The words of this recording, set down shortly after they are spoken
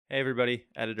Hey everybody,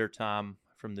 editor Tom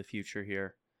from the future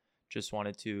here. Just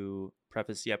wanted to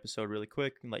preface the episode really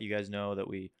quick and let you guys know that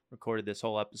we recorded this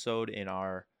whole episode in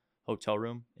our hotel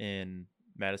room in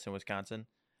Madison, Wisconsin.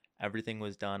 Everything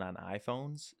was done on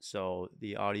iPhones, so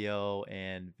the audio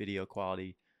and video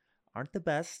quality aren't the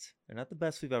best. They're not the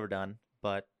best we've ever done,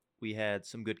 but we had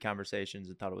some good conversations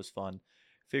and thought it was fun.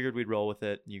 Figured we'd roll with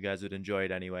it and you guys would enjoy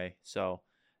it anyway. So,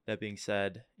 that being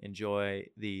said, enjoy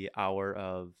the hour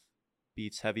of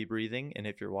Beats heavy breathing, and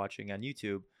if you're watching on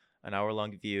YouTube, an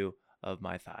hour-long view of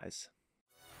my thighs.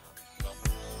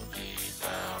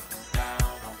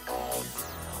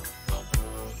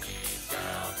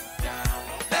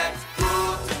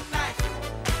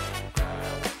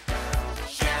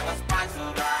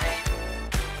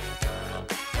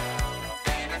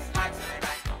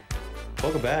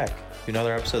 Welcome back to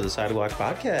another episode of the Sidewalk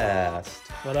Podcast.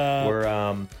 But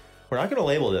We're not going to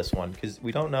label this one because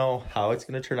we don't know how it's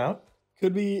going to turn out.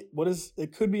 could be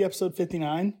it could be episode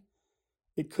 59.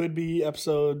 It could be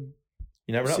episode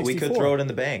You never know. We could 64. throw it in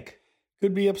the bank.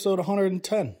 could be episode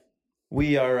 110.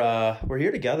 We're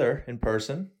here together in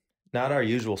person, not our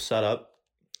usual setup.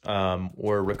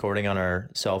 We're recording on our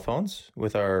cell phones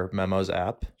with our Memos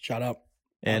app. Shout out.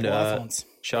 And Apple iPhones.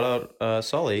 shout out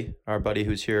Sully, our buddy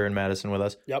who's here in Madison with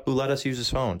us, Yep. who let us use his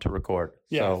phone to record.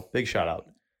 Yeah. So big shout out.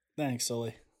 Thanks,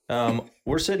 Sully.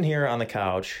 We're sitting here on the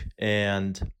couch,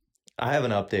 and I have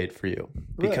an update for you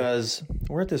Really? because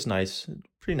we're at this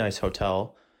pretty nice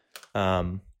hotel,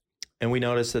 and we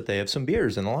noticed that they have some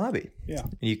beers in the lobby. Yeah.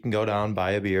 And you can go down,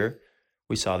 buy a beer.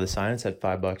 We saw the sign. It said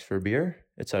 $5 for a beer.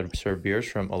 It said serve beers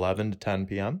from 11 to 10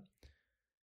 p.m.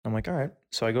 I'm like, all right.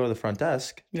 So I go to the front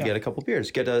desk to Yeah. get a couple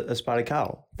beers, get a spotted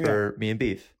cow for me and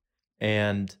beef.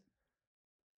 And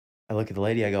I look at the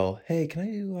lady. I go, hey,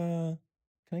 can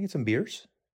I get some beers?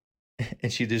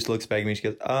 And she just looks back at me. She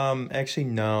goes, actually,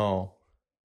 no.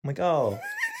 I'm like, oh,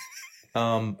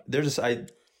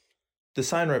 the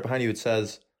sign right behind you, it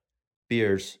says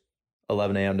beers,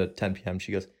 11 a.m. to 10 p.m.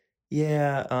 She goes,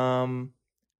 yeah,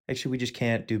 actually, we just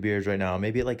can't do beers right now.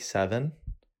 Maybe at like 7. And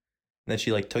then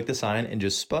she like took the sign and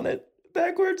just spun it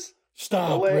backwards. Stop.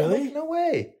 No way. I'm Really? like, no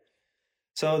way.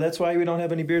 So that's why we don't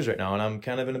have any beers right now. And I'm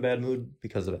kind of in a bad mood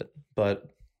because of it.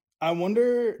 But I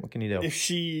wonder what can you do? if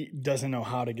she doesn't know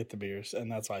how to get the beers,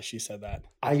 and that's why she said that.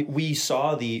 We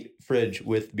saw the fridge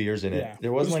with beers in it. Yeah.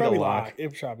 There It was wasn't like a probably lock. locked. It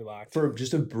was probably locked. For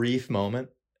just a brief moment,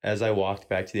 as I walked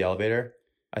back to the elevator,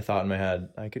 I thought in my head,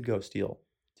 I could go steal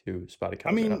 2 spotted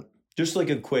cows. I mean, right now. Just like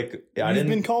a quick. You've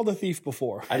been called a thief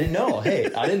before. I didn't know.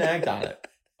 Hey, I didn't act on it.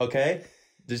 Okay,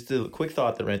 just a quick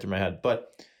thought that ran through my head. But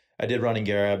I did run and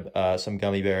grab some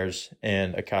gummy bears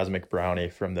and a cosmic brownie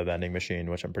from the vending machine,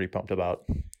 which I'm pretty pumped about.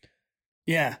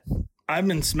 Yeah. I've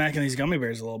been smacking these gummy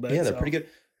bears a little bit. Yeah, they're so- pretty good.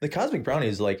 The cosmic brownie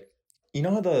is like, you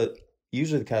know how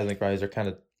usually the cosmic brownies are kind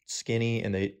of skinny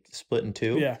and they split in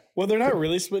 2. Yeah. Well, they're not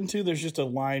really split in 2. There's just a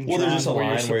line. Well, there's just a where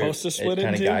line you're where supposed to split it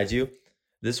kind of into. guides you.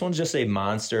 This one's just a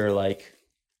monster like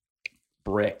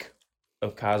brick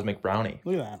of cosmic brownie.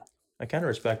 Look at that. I kind of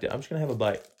respect it. I'm just gonna have a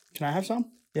bite. Can I have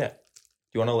some? Yeah. Do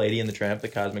you want a Lady in the Tramp, the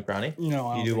cosmic brownie? No,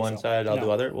 I You don't do think one so. side, I'll No.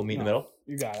 do other. We'll meet in the No. middle.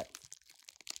 You got it.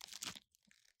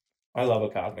 I love a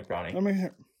cosmic brownie. Let me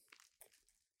hear.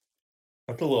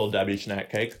 That's a little Debbie snack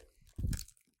cake.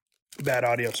 Bad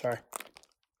audio, sorry.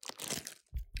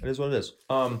 It is what it is.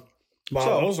 Wow,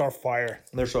 So- those are fire.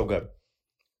 They're so good.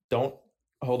 Don't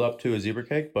hold up to a zebra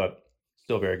cake, but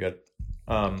still very good.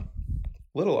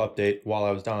 Little update while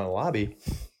I was down in the lobby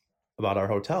about our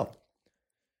hotel.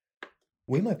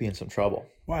 We might be in some trouble.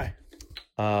 Why?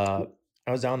 I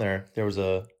was down there. There was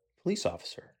a police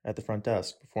officer at the front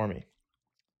desk before me.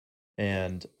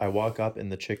 And I walk up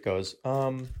and the chick goes,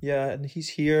 yeah, and he's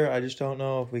here. I just don't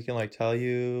know if we can like tell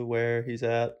you where he's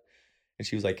at. And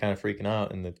she was like kind of freaking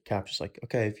out. And the cop just like,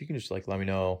 okay, if you can just like let me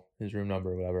know his room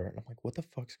number or whatever. And I'm like, what the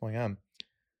fuck's going on?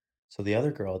 So the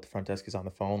other girl at the front desk is on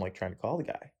the phone, like trying to call the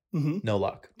guy. Mm-hmm. No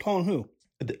luck. Calling who?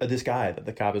 This guy that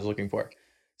the cop is looking for.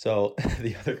 So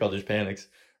the other girl just panics,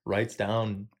 writes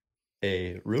down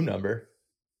a room number,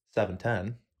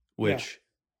 710, which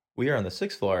we are on the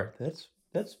 6th floor.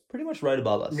 That's pretty much right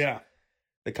above us. Yeah.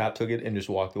 The cop took it and just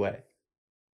walked away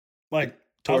Like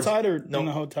Towards- outside or no, in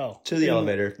the hotel? to the In-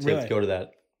 elevator to really? go to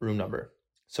that room number.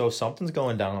 So something's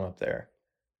going down up there.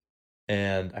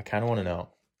 And I kind of want to know.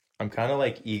 I'm kind of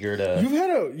like eager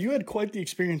to. You had quite the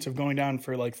experience of going down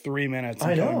for like 3 minutes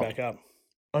and I coming know. back up.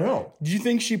 I don't know. Do you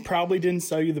think she probably didn't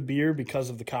sell you the beer because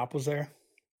of the cop was there?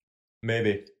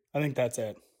 Maybe. I think that's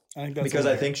it. I think that's Because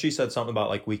what I think she said something about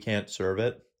like we can't serve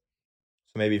it.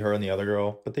 So maybe her and the other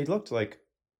girl. But they looked like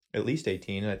at least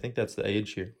 18. And I think that's the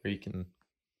age here where you can.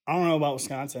 I don't know about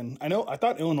Wisconsin. I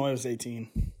thought Illinois was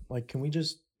 18. like, can you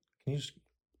just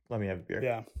let me have a beer?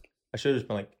 Yeah. I should have just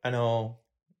been like, I know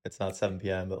it's not 7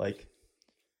 p.m., but like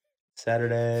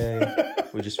Saturday,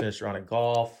 we just finished a round of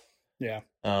golf. Yeah.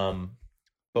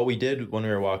 But we did, when we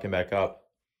were walking back up,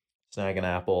 snag an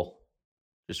apple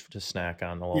just to snack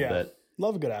on a little bit.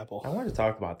 Love a good apple. I wanted to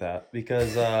talk about that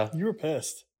because you were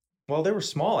pissed. Well, they were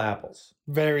small apples.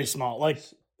 Very small. Like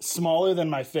smaller than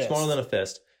my fist. Smaller than a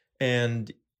fist.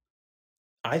 And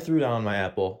I threw down my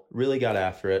apple, really got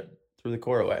after it, threw the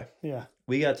core away. Yeah.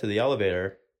 We got to the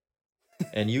elevator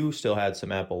and you still had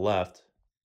some apple left.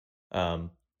 And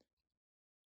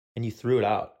you threw it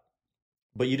out.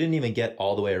 But you didn't even get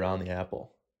all the way around the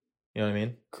apple. You know what I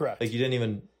mean? Correct. Like you didn't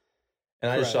even,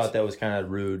 and I just thought that was kind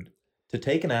of rude to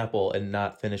take an apple and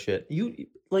not finish it. You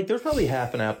like there's probably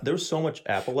half an apple. There was so much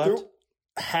apple left.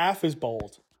 Half is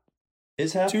bold.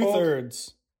 Is half bold?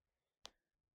 2/3.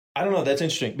 I don't know. That's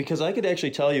interesting because I could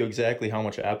actually tell you exactly how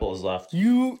much apple is left.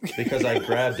 Because I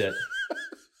grabbed it.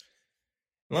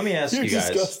 Let me ask you guys. You're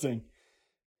disgusting.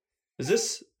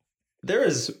 There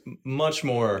is much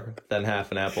more than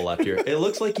half an apple left here. It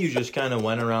looks like you just kind of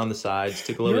went around the sides,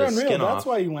 took a little bit of skin off. That's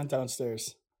why you went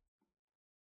downstairs.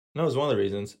 No, it was one of the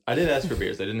reasons. I did ask for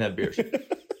beers. I didn't have beers.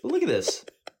 But look at this.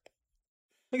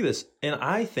 Look at this. And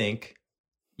I think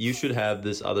you should have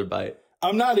this other bite.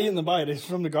 I'm not eating the bite. It's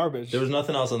from the garbage. There was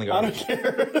nothing else on the garbage. I don't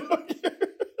care.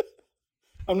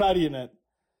 I'm not eating it.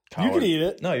 Coward. You can eat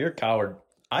it. No, you're a coward.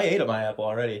 I ate my apple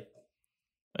already.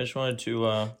 I just wanted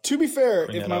to... to be fair,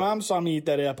 if my mom saw me eat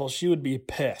that apple, she would be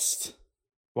pissed.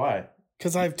 Why?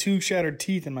 Because I have 2 shattered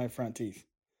teeth in my front teeth.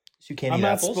 So you can't eat apples?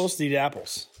 I'm not supposed to eat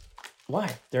apples.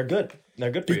 Why? They're good.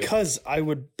 They're good for you. Because I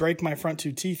would break my front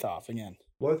 2 teeth off again.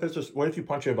 What if you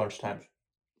punch it a bunch of times?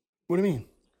 What do you mean?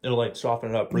 It'll like soften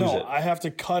it up, bruise it. No, I have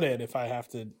to cut it if I have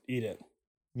to eat it.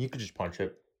 You could just punch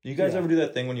it. You guys ever do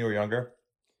that thing when you were younger?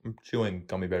 I'm chewing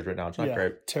gummy bears right now. It's not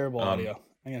great. Terrible audio.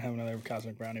 I'm going to have another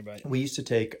Cosmic Brownie bite. We used to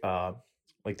take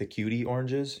like the cutie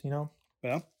oranges, you know?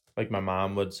 Yeah. Like my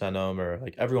mom would send them or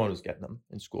like everyone was getting them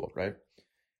in school, right?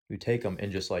 We'd take them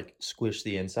and just like squish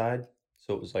the inside.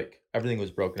 So it was like everything was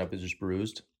broken up, it was just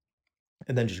bruised.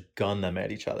 And then just gun them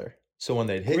at each other. So when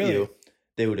they'd hit you,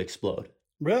 they would explode.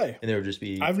 Really? And there would just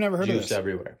be I've never heard of juice this.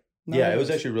 everywhere. Yeah, it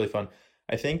was actually really fun.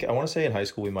 I want to say in high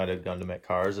school we might have gunned them at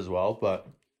cars as well, but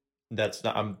that's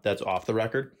not that's off the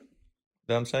record.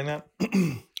 That I'm saying that?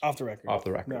 Off the record. Off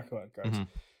the record. Yeah, go ahead,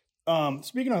 guys.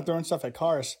 Speaking of throwing stuff at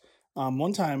cars,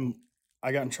 one time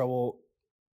I got in trouble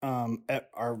at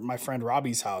my friend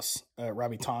Robbie's house,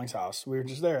 Robbie Tong's house. We were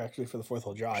just there actually for the 4th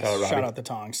of July. Shout out the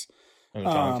Tongs. And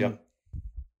the Tongs, yeah.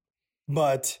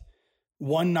 But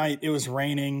one night it was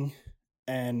raining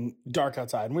and dark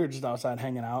outside, and we were just outside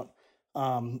hanging out.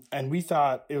 And we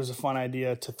thought it was a fun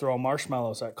idea to throw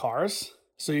marshmallows at cars.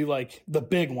 So you like the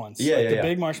big ones, the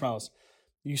big marshmallows.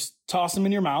 You toss them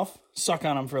in your mouth, suck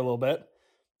on them for a little bit,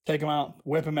 take them out,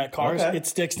 whip them at cars. Okay. It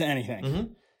sticks to anything. Mm-hmm.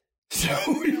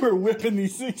 So we were whipping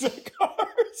these things at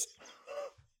cars.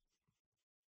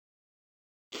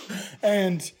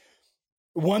 And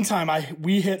one time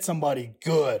we hit somebody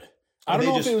good. I don't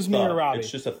know if it was me or Robbie.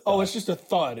 It's just a thud. Oh, it's just a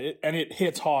thud, and it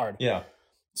hits hard. Yeah.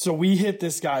 So we hit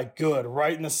this guy good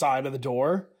right in the side of the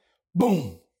door.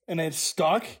 Boom. And it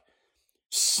stuck.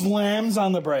 Slams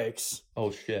on the brakes.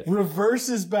 Oh, shit.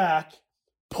 Reverses back.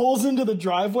 Pulls into the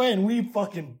driveway, and we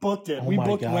fucking booked it. We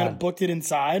booked it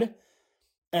inside.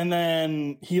 And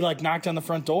then he like knocked on the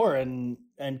front door and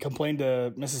complained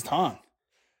to Mrs. Tong.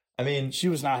 I mean, she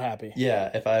was not happy.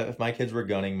 Yeah, if my kids were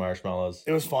gunning marshmallows.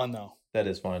 It was fun though. That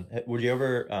is fun. Were you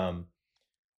ever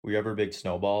a big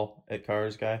snowball at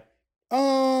cars guy?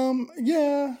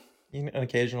 Yeah. An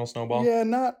occasional snowball? Yeah,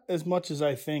 not as much as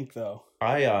I think though.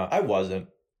 I wasn't.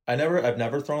 I've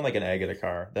never thrown like an egg at a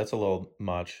car. That's a little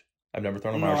much. I've never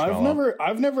thrown a marshmallow.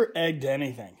 I've never egged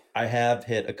anything. I have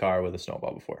hit a car with a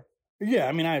snowball before. Yeah,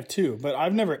 I mean I have too, but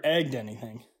I've never egged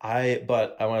anything.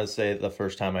 But I want to say the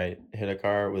first time I hit a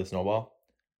car with a snowball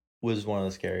was one of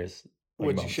the scariest.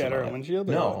 Would you shatter a windshield?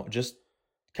 No, just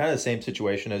kind of the same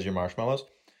situation as your marshmallows.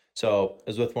 So I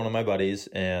was with one of my buddies,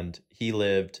 and he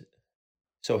lived.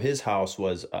 So his house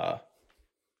was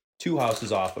 2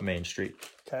 houses off a main street.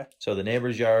 Okay. So the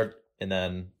neighbor's yard, and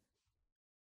then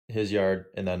his yard,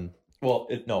 and then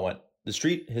it went the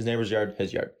street, his neighbor's yard,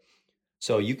 his yard.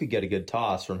 So you could get a good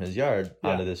toss from his yard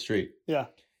onto the street. Yeah.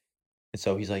 And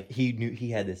so he's like, he knew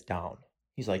he had this down.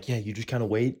 He's like, yeah, you just kind of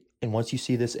wait. And once you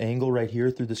see this angle right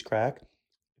here through this crack,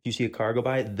 if you see a car go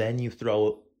by, then you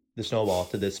throw the snowball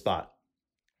to this spot.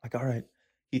 Like, all right.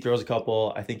 He throws a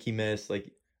couple. I think he missed,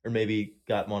 or maybe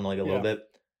got one a little bit.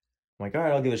 I'm like, all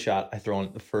right, I'll give it a shot. I throw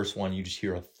in the first one. You just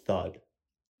hear a thud,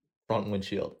 front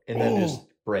windshield. And then just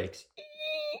brakes.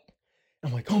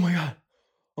 I'm like, oh my God.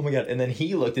 And then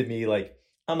he looked at me like,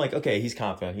 I'm like, okay, he's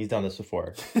confident. He's done this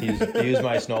before. He was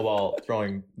my snowball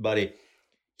throwing buddy.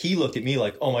 He looked at me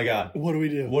like, oh my God. What do we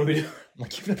do? I'm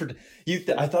like,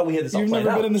 I thought we had this all You've planned never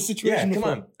out. been in this situation Yeah, before.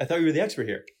 come on. I thought you were the expert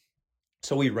here.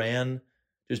 So we ran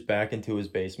just back into his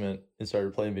basement and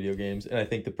started playing video games. And I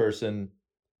think the person,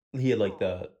 he had like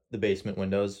the basement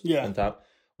windows on top.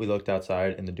 We looked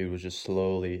outside and the dude was just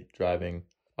slowly driving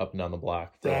up and down the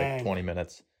block for like 20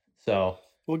 minutes. So,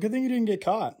 well, good thing you didn't get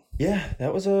caught. Yeah,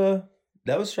 that was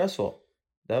stressful.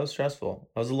 I was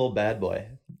a little bad boy.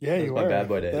 Yeah, you were. My bad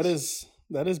boy days.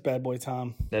 That is bad boy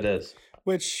Tom. That is.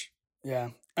 Which, yeah.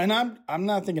 And I'm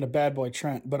not thinking of bad boy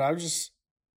Trent, but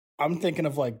I'm thinking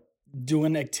of like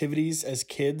doing activities as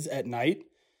kids at night.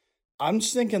 I'm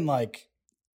just thinking like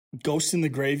Ghost in the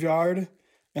Graveyard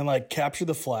and like Capture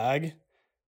the Flag.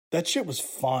 That shit was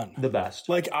fun. The best.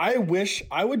 Like, I wish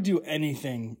I would do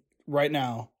anything right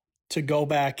now to go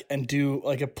back and do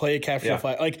like play a Capture the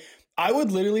Flag. Like, I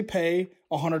would literally pay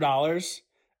 $100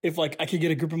 if like I could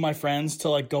get a group of my friends to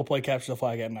like go play Capture the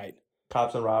Flag at night.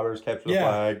 Cops and Robbers, Capture the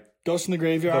Flag. Ghost in the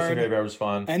Graveyard. Ghost in the Graveyard was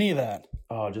fun. Any of that.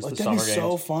 Oh, just like, the summer games. That'd be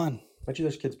so fun. I bet you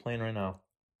there's kids playing right now.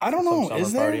 I don't know.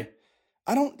 Is there? Party.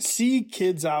 I don't see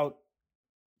kids out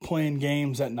playing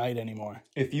games at night anymore.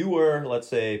 If you were, let's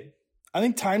say, I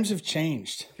think times have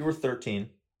changed. If you were 13,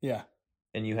 yeah,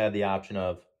 and you had the option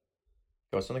of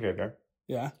Ghost in the Graveyard,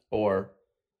 yeah, or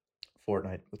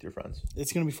Fortnite with your friends,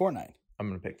 it's gonna be Fortnite. I'm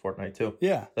gonna pick Fortnite too.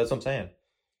 Yeah, that's what I'm saying.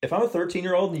 If I'm a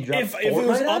 13-year-old and you drop Fortnite if it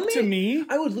was up to me,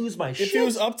 I would lose my shit. If it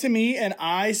was up to me and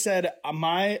I said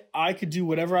I could do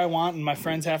whatever I want and my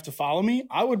friends have to follow me,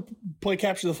 I would play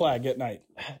Capture the Flag at night.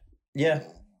 Yeah,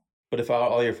 but if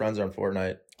all your friends are on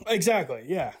Fortnite, exactly.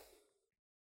 Yeah.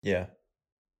 Yeah.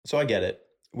 So I get it.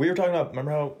 We were talking about,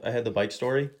 remember how I had the bike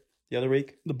story the other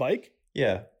week? The bike?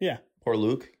 Yeah. Yeah. Poor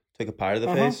Luke took a pie to the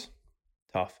face.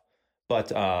 Tough.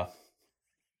 But I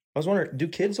was wondering, do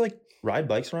kids like ride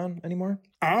bikes around anymore?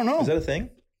 I don't know. Is that a thing?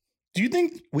 Do you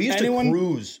think we used to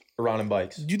cruise around in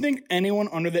bikes? Do you think anyone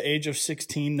under the age of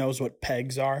 16 knows what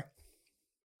pegs are?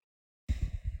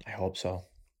 I hope so.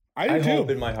 I hope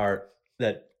in my heart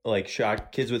that like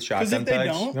kids with shotgun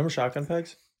pegs. Remember shotgun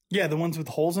pegs? Yeah, the ones with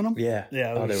holes in them. Yeah,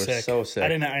 yeah. They were sick. So sick.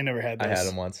 I never had those. I had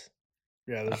them once.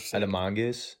 Yeah, I had a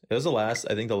Mongoose. It was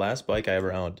I think the last bike I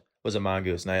ever owned was a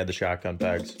Mongoose, and I had the shotgun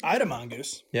pegs. I had a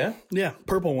Mongoose. Yeah? Yeah,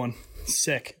 purple one.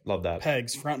 Sick. Love that.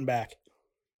 Pegs, front and back.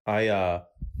 I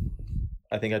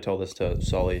think I told this to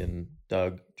Sully and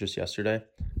Doug just yesterday.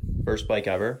 First bike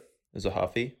ever is a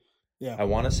Huffy. Yeah. I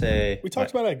want to say... We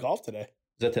talked about it at golf today.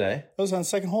 Is that today? That was on the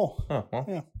second hole. Oh, well,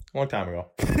 yeah. A long time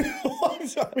ago.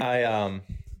 Sorry.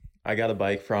 I got a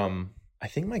bike from, I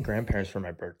think my grandparents for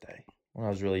my birthday when I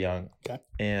was really young. Okay.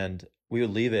 And we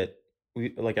would leave it.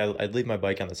 I'd leave my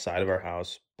bike on the side of our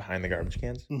house behind the garbage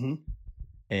cans. Mm-hmm.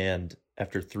 And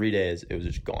after 3 days, it was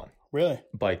just gone. Really?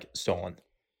 Bike stolen.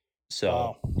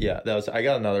 So yeah, I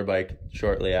got another bike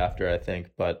shortly after, I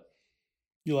think, but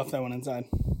you left that one inside.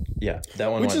 Yeah,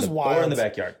 that one which is wild. Or in the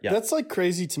backyard. Yeah, that's like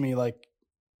crazy to me. Like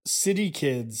city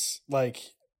kids, like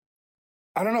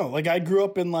I don't know. Like I grew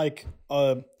up in like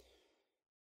a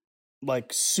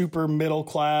super middle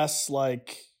class,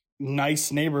 like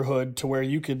nice neighborhood to where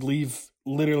you could leave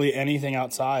literally anything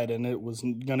outside and it was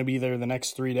going to be there the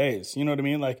next 3 days. You know what I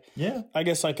mean? Like, yeah, I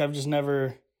guess like I've just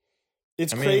never,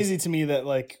 it's crazy to me that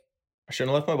like, I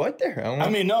shouldn't have left my bike there. I don't know. I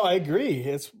mean, no, I agree.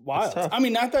 It's wild. It's I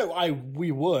mean, not that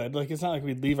we would, like, it's not like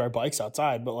we'd leave our bikes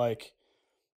outside, but like,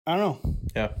 I don't know.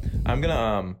 Yeah.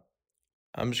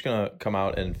 I'm just gonna come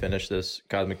out and finish this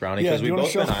Cosmic Brownie because we've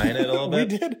both been eyeing it a little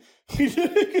bit. We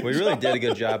did. We really did a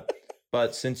good job.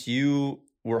 But since you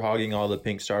were hogging all the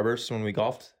pink Starbursts when we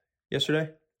golfed yesterday,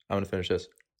 I'm gonna finish this.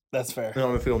 That's fair. I'm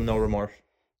gonna feel no remorse.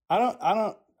 I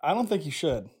don't think you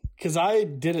should, because I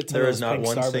did it to there those is not pink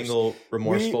one Starbursts. single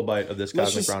remorseful bite of this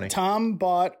Cosmic Brownie. Tom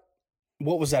bought,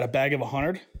 what was that? A bag of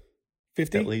 100,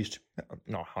 50 at least.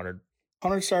 No, 100.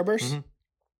 100 Starbursts. Mm-hmm.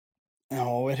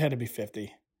 No, it had to be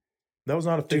 50. That was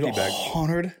not a 50 bag.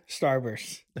 100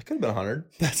 Starbursts. That could have been 100.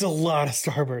 That's a lot of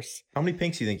Starbursts. How many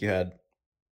pinks do you think you had?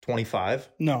 25?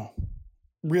 No.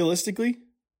 Realistically?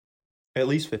 At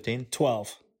least 15.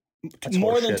 12. That's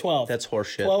more than shit. 12. That's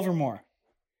horseshit. 12 or more.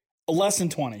 Less than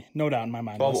 20. No doubt in my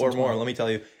mind. 12 or more. Let me tell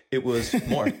you, it was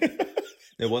more.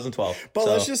 It wasn't 12. But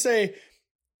let's just say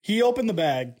he opened the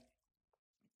bag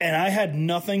and I had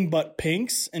nothing but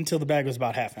pinks until the bag was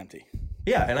about half empty.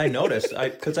 Yeah, and I noticed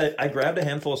because I grabbed a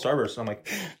handful of Starbursts. And I'm like,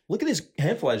 look at this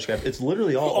handful I just grabbed. It's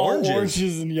literally all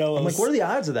oranges and yellows. I'm like, what are the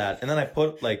odds of that? And then I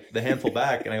put like the handful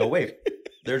back, and I go, wait,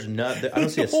 there's not. I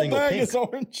don't see a single bag pink. is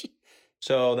orange.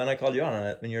 So then I called you out on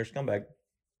it, and you're a scumbag.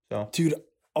 So Dude,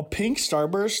 a pink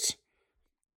Starburst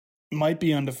might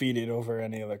be undefeated over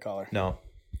any other color. no.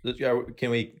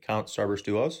 Can we count Starburst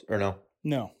duos or no?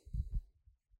 No.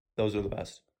 Those are the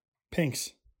best.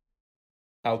 Pinks.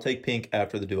 I'll take pink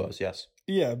after the duos, yes.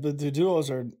 Yeah, but the duos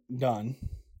are done.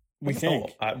 We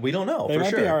think. We don't know They for might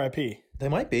sure. be RIP. They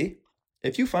might be.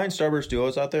 If you find Starburst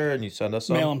duos out there and you send us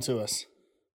some, Mail them to us.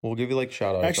 we'll give you like a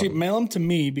shout out. Actually, mail them to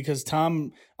me because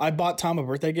I bought Tom a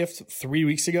birthday gift 3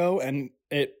 weeks ago and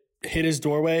it hit his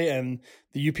doorway and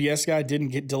the UPS guy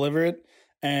didn't deliver it.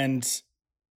 And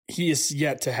he is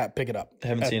yet to pick it up. I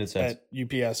haven't seen it since. At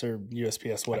UPS or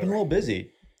USPS, I've been whatever. a little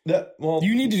busy.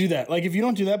 You need to do that. Like, if you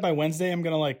don't do that by Wednesday, I'm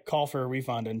going to like call for a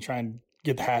refund and try and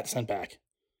get the hat sent back.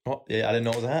 Well, yeah, I didn't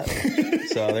know it was a hat.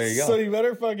 So there you go. So you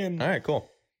better fucking. All right, cool.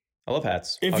 I love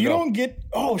hats. If you don't get,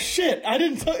 oh shit! I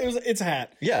didn't tell it's a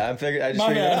hat. Yeah, I just figured it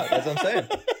out. That's what I'm saying.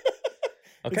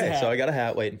 Okay, so I got a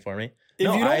hat waiting for me.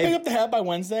 If you don't pick up the hat by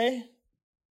Wednesday,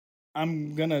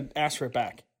 I'm gonna ask for it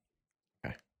back.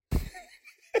 Okay.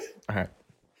 All right,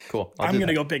 cool. I'm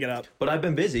gonna go pick it up. But I've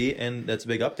been busy, and that's a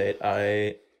big update.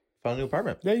 I found a new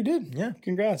apartment. Yeah, you did. Yeah,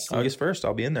 congrats. Dude. August 1st,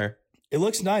 I'll be in there. It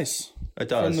looks nice. It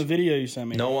does. From the video you sent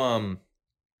me.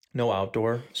 No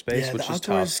outdoor space, which is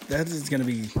tough.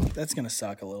 That's gonna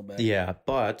suck a little bit. Yeah,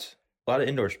 but a lot of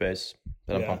indoor space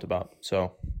that I'm pumped about.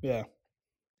 So yeah.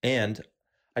 And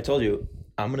I told you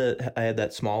I had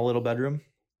that small little bedroom.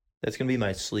 That's gonna be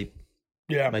my sleep.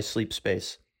 Yeah. My sleep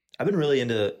space. I've been really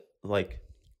into like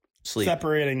sleep.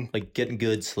 Separating. Like getting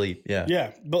good sleep. Yeah.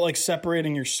 Yeah, but like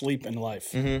separating your sleep and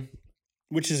life. Mm-hmm.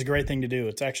 Which is a great thing to do.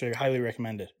 It's actually highly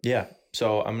recommended. Yeah.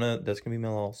 So that's gonna be my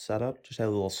little setup. Just have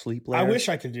a little sleep layer. I wish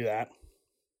I could do that.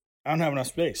 I don't have enough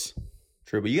space.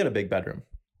 True, but you got a big bedroom.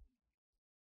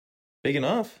 Big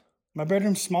enough. My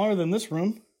bedroom's smaller than this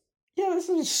room. Yeah, this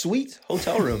is a sweet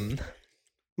hotel room.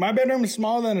 My bedroom is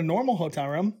smaller than a normal hotel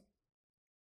room.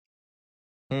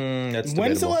 That's When's the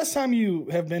debatable. last time you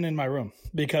have been in my room?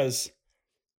 Because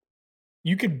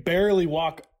you could barely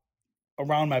walk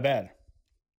around my bed.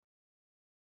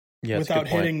 Yeah, without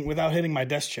hitting my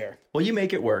desk chair. Well, you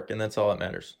make it work, and that's all that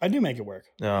matters. I do make it work.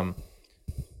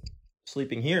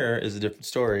 Sleeping here is a different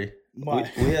story.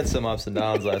 Why? We had some ups and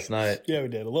downs last night. Yeah, we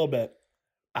did a little bit.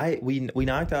 We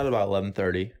knocked out about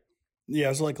 11:30. Yeah, it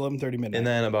was like 11:30 midnight. And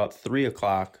then about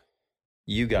 3:00,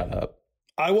 you got up.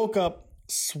 I woke up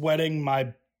sweating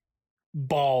my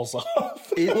balls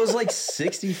off. It was like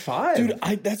 65.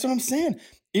 Dude, that's what I'm saying.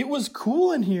 It was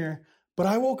cool in here, but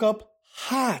I woke up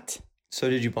hot. So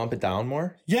did you bump it down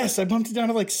more? Yes, I bumped it down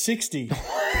to like 60.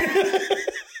 I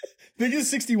think it's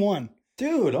 61.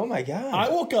 Dude, oh my God. I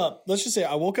woke up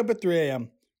at 3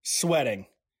 a.m. sweating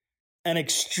and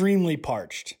extremely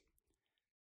parched.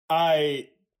 I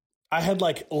had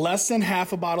like less than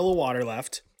half a bottle of water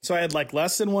left. So I had like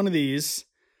less than one of these.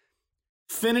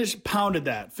 Finished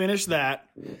that.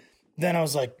 Then I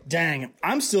was like, dang,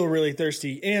 I'm still really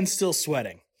thirsty and still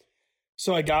sweating.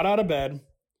 So I got out of bed.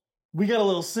 We got a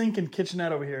little sink and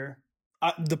kitchenette over here.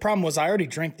 The problem was I already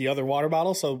drank the other water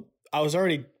bottle, so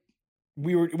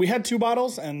we had 2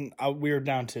 bottles and we were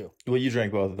down 2. Well, you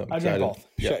drank both of them. I drank both.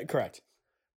 Yeah. Correct.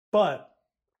 But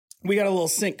we got a little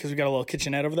sink because we got a little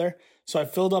kitchenette over there. So I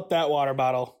filled up that water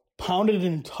bottle, pounded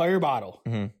an entire bottle,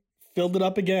 filled it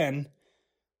up again,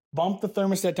 bumped the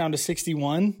thermostat down to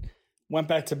 61, went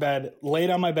back to bed, laid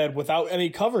on my bed without any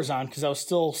covers on because I was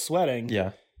still sweating.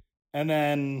 Yeah. And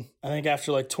then I think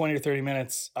after like 20 or 30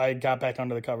 minutes, I got back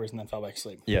under the covers and then fell back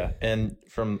asleep. Yeah. And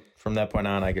from that point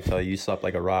on, I could tell you slept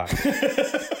like a rock.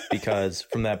 Because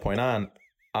from that point on,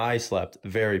 I slept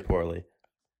very poorly.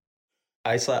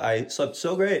 I slept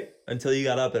so great until you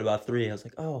got up at about 3. I was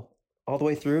like, oh, all the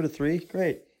way through to 3?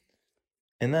 Great.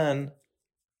 And then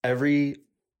every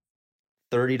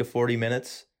 30 to 40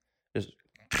 minutes, just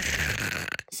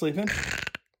Sleeping?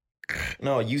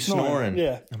 no, you snoring.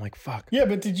 Yeah. I'm like, fuck. Yeah,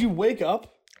 but did you wake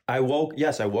up? I woke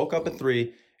up at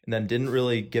 3 and then didn't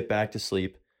really get back to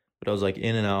sleep. But I was like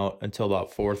in and out until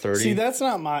about 4:30. See, that's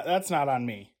not on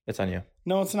me. It's on you.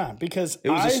 No, it's not because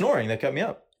It was the snoring that kept me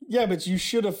up. Yeah, but you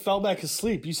should have fell back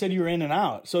asleep. You said you were in and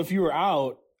out. So if you were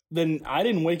out, then I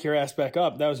didn't wake your ass back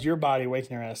up. That was your body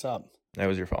waking your ass up. That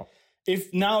was your fault.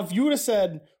 If you would have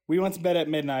said we went to bed at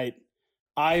midnight,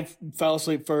 I fell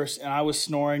asleep first and I was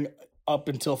snoring up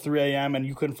until 3 a.m. and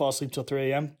you couldn't fall asleep till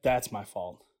 3 a.m., that's my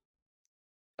fault.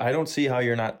 I don't see how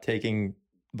you're not taking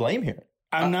blame here.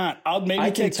 I'm not. I'll maybe I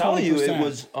take can tell 20%. you it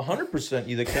was 100%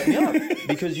 you that kept me up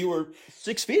because you were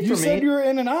 6 feet You from said me. you were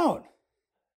in and out.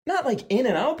 Not like in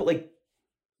and out, but like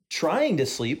trying to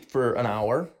sleep for an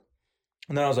hour.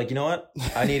 And then I was like, you know what?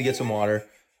 I need to get some water.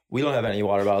 we don't have any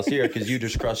water bottles here because you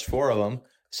just crushed 4 of them.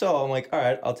 So I'm like, all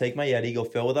right, I'll take my Yeti, go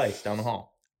fill with ice down the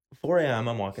hall. 4 a.m.,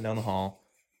 I'm walking down the hall.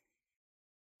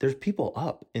 There's people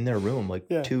up in their room, like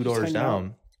 2 doors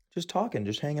down, just talking,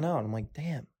 just hanging out. I'm like,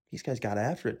 damn, these guys got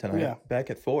after it tonight. Yeah. Back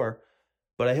at 4.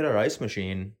 But I hit our ice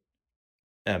machine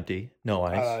empty, no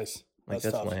ice. Like,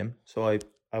 that's lame. So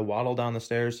I waddled down the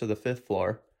stairs to the 5th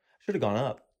floor. Should have gone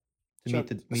up to meet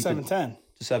the 710.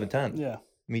 To 710. Yeah.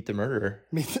 Meet the murderer.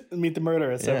 Meet the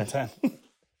murderer at 710.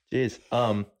 Jeez.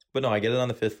 But no, I get it on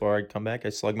the 5th floor. I come back, I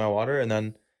slug my water, and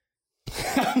then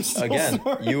again,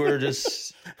 snoring. you were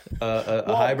just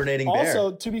a hibernating bear.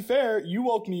 Also, to be fair, you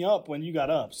woke me up when you got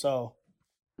up. So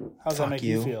how's that make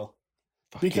you feel?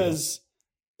 Because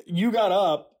you got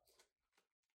up,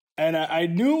 and I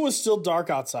knew it was still dark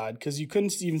outside because you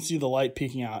couldn't even see the light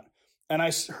peeking out. And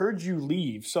I heard you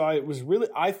leave. So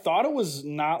I thought it was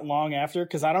not long after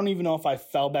because I don't even know if I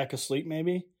fell back asleep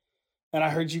maybe. And I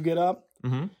heard you get up.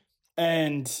 Mm-hmm.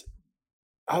 And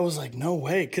I was like, no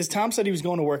way. Because Tom said he was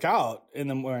going to work out in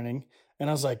the morning. And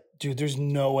I was like, dude, there's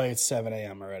no way it's 7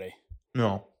 a.m. already.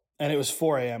 No. And it was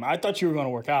 4 a.m. I thought you were going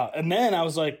to work out. And then I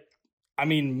was like, I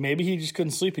mean, maybe he just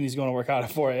couldn't sleep and he's going to work out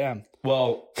at 4 a.m.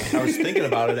 Well, I was thinking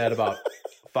about it at about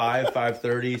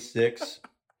 5:30, 6.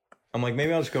 I'm like,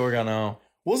 maybe I'll just go work out now.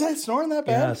 Was I snoring that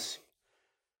bad? Yes.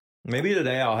 Maybe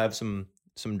today I'll have some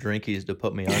drinkies to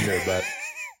put me under, but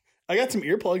I got some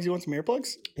earplugs. You want some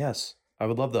earplugs? yes, I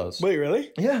would love those. Wait,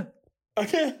 really? Yeah.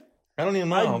 Okay. I don't even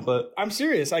know, but I'm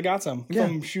serious. I got some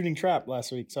from shooting trap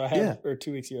last week. So I have, or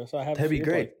 2 weeks ago. So I have. That'd be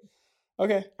great.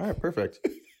 Okay. All right, perfect.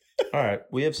 All right,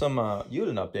 we have some. You had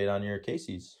an update on your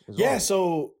Casey's as well. Yeah,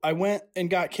 so I went and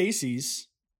got Casey's.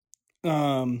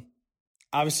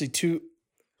 Obviously,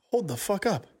 hold the fuck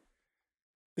up.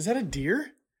 Is that a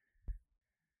deer?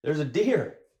 There's a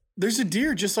deer. There's a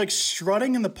deer just like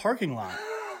strutting in the parking lot.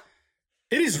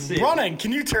 It is running.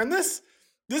 Can you turn this?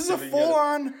 This is a full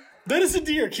on. That is a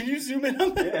deer. Can you zoom in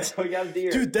on that? Yeah, so we got a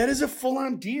deer. Dude, that is a full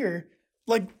on deer.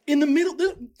 Like in the middle.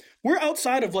 We're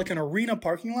outside of like an arena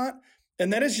parking lot.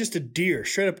 And that is just a deer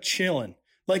straight up chilling.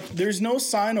 Like there's no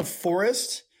sign of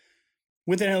forest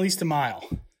within at least a mile.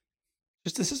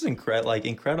 This is incredible.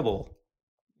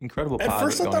 At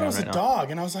first I thought it was a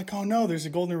dog, and I was like, oh no, there's a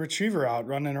golden retriever out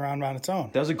running around on its own.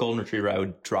 If that was a golden retriever, I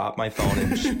would drop my phone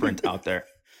and sprint out there.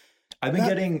 I've been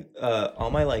getting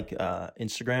all my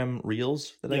Instagram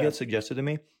reels that I get suggested to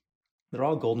me. They're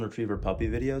all golden retriever puppy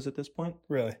videos at this point.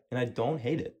 Really? And I don't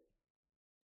hate it.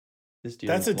 This deer.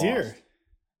 That's a deer.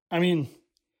 I mean,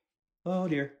 oh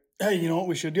dear. Hey, you know what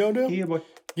we should go do? Yeah, boy.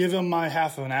 Give him my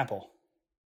half of an apple.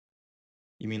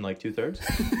 You mean like 2/3?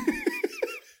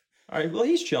 All right. Well,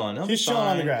 he's chilling. He's chilling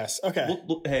on the grass. Okay.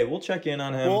 We'll check in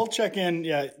on him. We'll check in.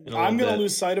 Yeah, I'm gonna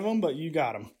lose sight of him, but you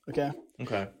got him. Okay.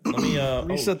 Okay. Let me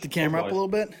reset the camera up a little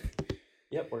bit.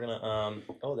 Yep. We're gonna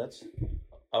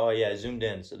Oh yeah, I zoomed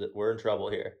in, so that we're in trouble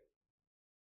here.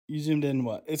 You zoomed in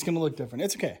what? It's gonna look different.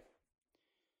 It's okay.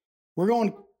 We're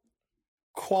going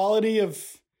quality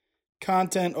of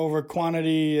content over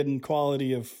quantity and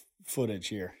quality of footage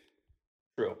here.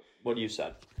 True. What you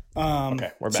said.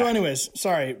 Okay, we're back. So anyways,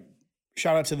 sorry.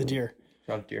 Shout out to the deer.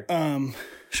 Shout out to deer.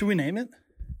 Should we name it?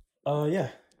 Yeah.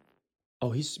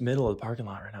 Oh, he's middle of the parking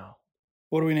lot right now.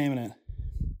 What are we naming it?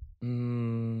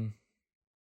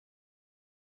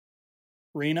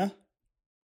 Rena?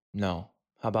 No.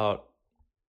 How about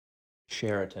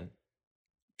Sheraton?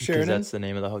 Sheraton? Because that's the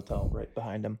name of the hotel right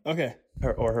behind him. Okay.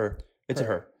 Her. It's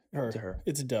her. a her. It's a her.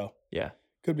 It's a doe. Yeah.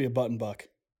 Could be a button buck.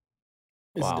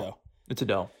 It's a doe. It's a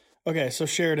doe. Okay, so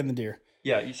Sheraton the deer.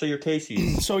 Yeah, so you're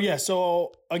Casey's.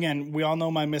 So again, we all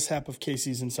know my mishap of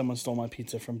Casey's and someone stole my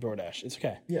pizza from DoorDash. It's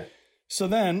okay. Yeah. So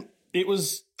then it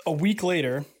was a week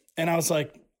later, and I was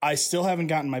like, I still haven't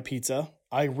gotten my pizza.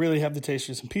 I really have the taste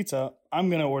for some pizza. I'm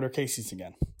going to order Casey's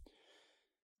again.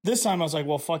 This time I was like,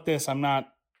 well, fuck this. I'm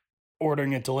not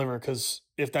ordering it delivered because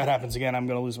if that happens again, I'm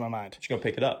going to lose my mind. You're going to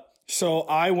pick it up. So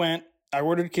I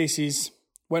ordered Casey's,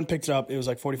 went and picked it up. It was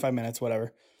like 45 minutes,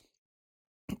 whatever.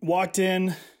 Walked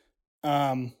in,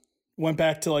 went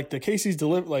back to like the Casey's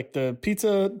the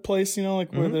pizza place, you know,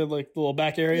 like where the like the little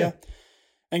back area,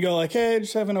 and go like, hey, I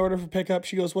just have an order for pickup.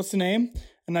 She goes, what's the name?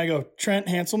 And I go, Trent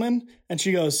Hanselman. And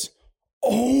she goes,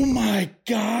 oh my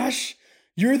gosh,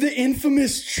 you're the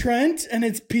infamous Trent and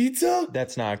it's pizza?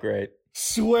 That's not great.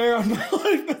 Swear on my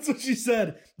life, that's what she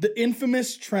said. The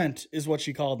infamous Trent is what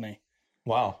she called me.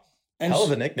 Wow. And hell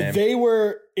of a nickname.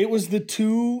 It was the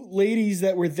two ladies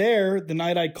that were there the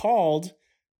night I called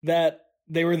that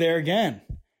they were there again.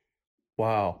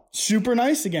 Wow. Super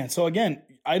nice again. So again,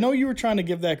 I know you were trying to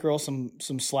give that girl some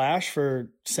slash for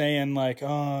saying like,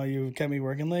 oh, you kept me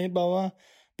working late, blah, blah.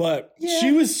 But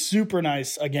she was super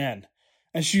nice again.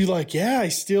 And she's like, yeah, I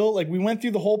still, like, we went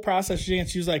through the whole process. And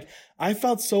she was like, I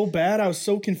felt so bad. I was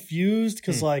so confused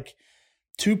because, like,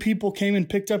 2 people came and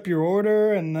picked up your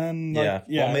order. And then, like,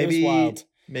 well, maybe, it was wild.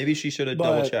 Maybe she should have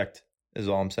double checked, is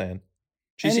all I'm saying.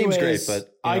 She anyways, seems great,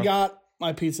 but. I got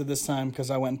my pizza this time because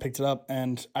I went and picked it up.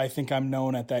 And I think I'm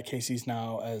known at that Casey's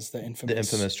now as the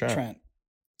infamous Trent.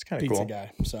 It's kind of pizza cool.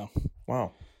 guy. So,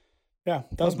 wow. Yeah,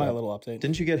 that was my little update.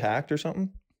 Didn't you get hacked or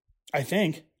something? I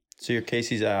think. So your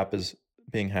Casey's app is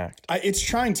being hacked. It's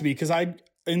trying to be because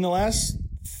in the last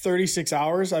 36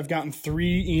 hours, I've gotten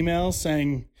 3 emails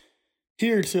saying,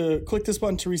 here to click this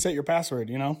button to reset your password,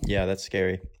 you know? Yeah, that's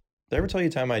scary. Did I ever tell you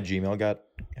the time my Gmail got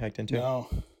hacked into? No.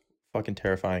 Fucking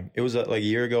terrifying. It was like a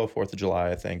year ago, 4th of July,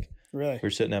 I think. Really? We were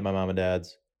sitting at my mom and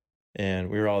dad's and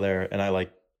we were all there and I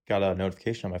like got a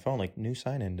notification on my phone, like new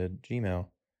sign in to Gmail. I'm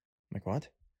like, what?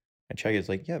 I check it. It's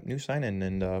like, yep, new sign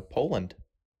in Poland.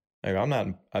 Like, I'm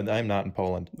not in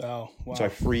Poland. Oh, wow. So I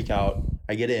freak out.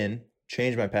 I get in,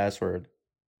 change my password.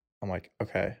 I'm like,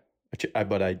 okay.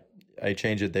 But I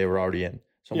changed it. They were already in.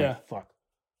 So I'm like, fuck.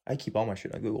 I keep all my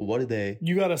shit on Google. What did they?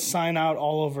 You got to sign out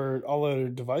all over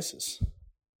devices.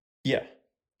 Yeah.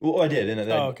 Well, I did. And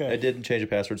okay. I did change the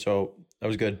password. So that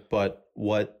was good. But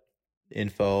what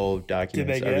info,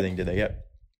 documents, everything did they get?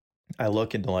 I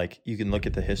look into you can look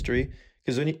at the history.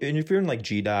 Because if you're in like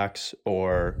G-Docs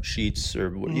or Sheets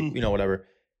or whatever,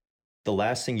 the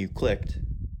last thing you clicked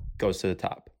goes to the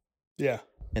top. Yeah.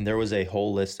 And there was a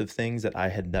whole list of things that I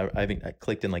haven't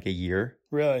clicked in like a year.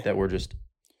 Really? That were just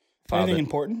anything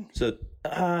important? So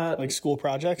like school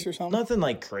projects or something? Nothing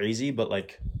like crazy, but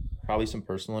like probably some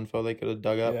personal info they could have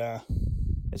dug up. Yeah.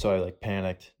 And so I like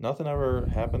panicked. Nothing ever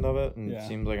happened of it, and it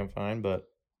seems like I'm fine, but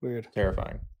weird,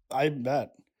 terrifying. I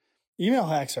bet. Email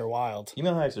hacks are wild.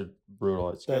 Email hacks are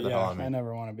brutal. It scared the hell out of me. I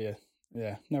never want to be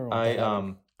never want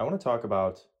I want to talk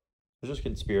about there's this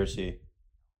conspiracy.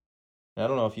 And I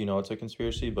don't know if you know it's a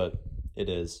conspiracy, but it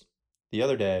is. The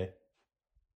other day,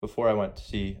 before I went to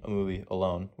see a movie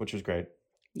alone, which was great.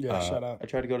 Yeah, shut up. I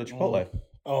tried to go to Chipotle.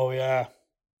 Oh yeah.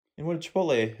 And what did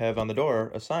Chipotle have on the door?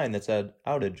 A sign that said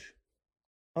outage.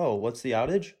 Oh, what's the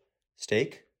outage?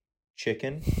 Steak,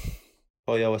 chicken,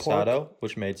 pollo asado,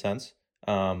 which made sense.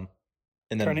 And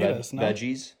then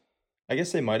veggies. I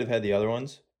guess they might have had the other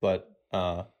ones, but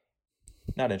not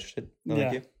interested. No,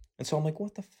 thank you. And so I'm like,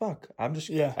 what the fuck? I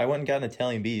went and got an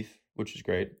Italian beef, which is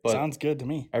great. But sounds good to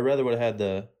me. I rather would have had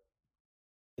the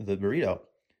burrito.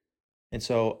 And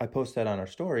so I posted that on our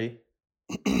story.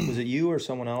 Was it you or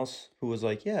someone else who was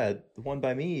like, yeah, the one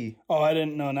by me? Oh, I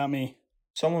didn't know, not me.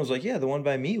 Someone was like, yeah, the one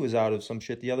by me was out of some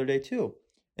shit the other day too.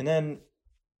 And then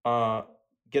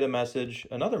get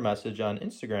another message on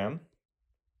Instagram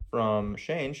from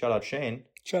Shane. Shout out Shane.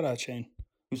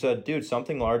 Who said, dude,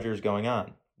 something larger is going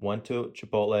on. Went to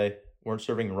Chipotle, weren't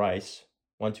serving rice.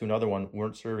 Went to another one,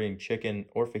 weren't serving chicken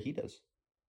or fajitas.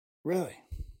 Really?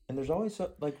 And there's always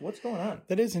what's going on?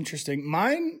 That is interesting.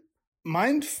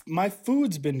 My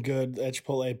food's been good at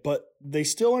Chipotle, but they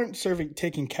still aren't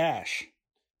taking cash.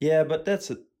 Yeah, but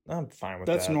I'm fine with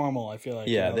that. That's normal, I feel like.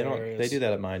 Yeah, they do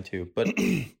that at mine too. But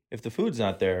if the food's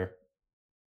not there,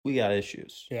 we got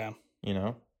issues. Yeah. You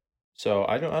know? So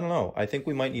I don't know. I think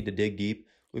we might need to dig deep.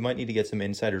 We might need to get some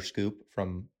insider scoop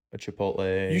from a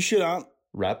Chipotle. You should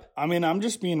rep. I mean, I'm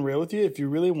just being real with you. If you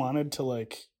really wanted to,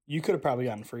 you could have probably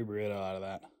gotten a free burrito out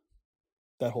of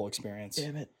that whole experience.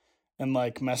 Damn it. And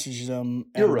messaged them.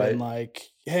 You're right. And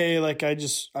hey,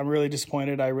 I'm really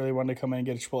disappointed. I really wanted to come in and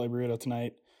get a Chipotle burrito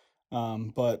tonight.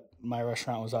 But my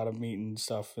restaurant was out of meat and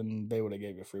stuff, and they would have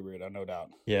gave you a free burrito, no doubt.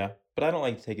 Yeah, but I don't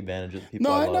like to take advantage of the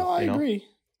people. No, I love,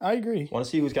 I agree. Want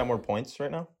to see who's got more points right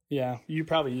now? Yeah,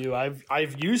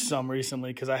 I've used some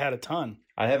recently because I had a ton.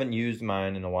 I haven't used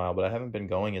mine in a while, but I haven't been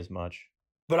going as much.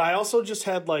 But I also just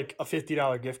had a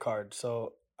 $50 gift card,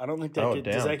 so I don't think that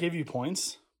does that give you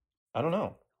points? I don't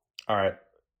know. All right,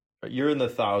 you're in the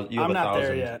 1,000. You have I'm not 1,000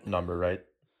 there yet. Number, right?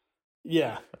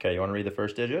 Yeah. Okay, you want to read the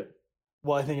first digit?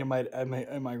 Well, I think I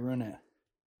might ruin it.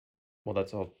 Well,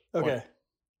 that's all. Okay.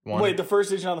 Wait, the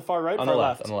first digit on the far right or on the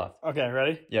left? left? On the left. Okay,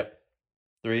 ready? Yep.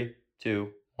 3, 2,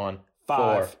 1,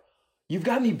 5. 4. You've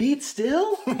got me beat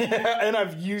still? And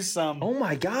I've used some. Oh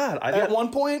my God. At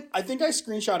one point, I think I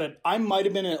screenshotted. I might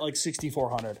have been at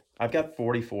 6,400. I've got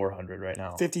 4,400 right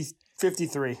now.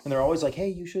 53. And they're always like, hey,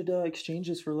 you should exchange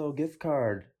this for a little gift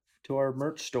card to our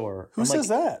merch store. Who says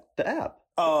that? The app.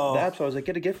 Oh. The app. So I was like,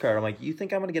 get a gift card. I'm like, you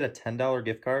think I'm going to get a $10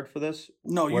 gift card for this?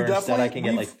 No, you definitely. Instead I can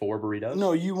get 4 burritos?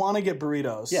 No, you want to get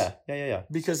burritos. Yeah.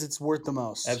 Because it's worth the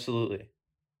most. Absolutely.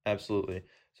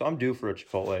 So I'm due for a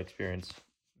Chipotle experience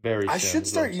very soon. I should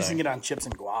start using it on chips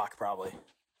and guac, probably.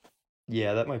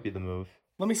 Yeah, that might be the move.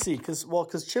 Let me see,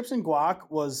 because chips and guac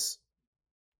was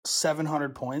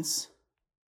 700 points.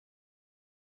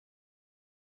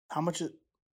 How much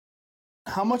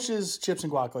is chips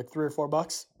and guac? Like $3 or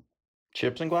 $4?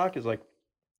 Chips and guac is like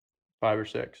 5 or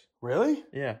 6. Really?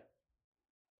 Yeah.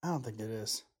 I don't think it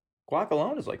is. Guac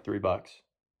alone is like $3.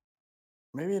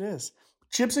 Maybe it is.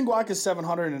 Chips and guac is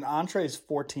 700 and entree is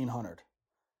 1,400.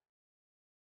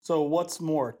 So what's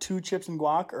more, 2 chips and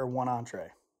guac or 1 entree?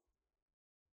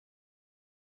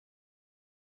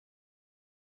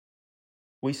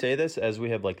 We say this as we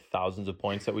have like thousands of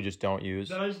points that we just don't use.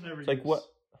 That I just never It's like what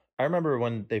I remember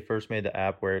when they first made the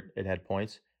app where it had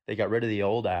points, they got rid of the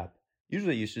old app.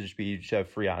 Usually it used to just be you just have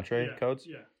free entree codes.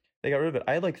 Yeah. They got rid of it.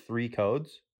 I had like 3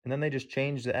 codes and then they just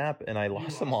changed the app and I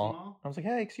lost them all. I was like,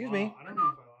 hey, excuse me. I don't know if I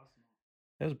lost them all.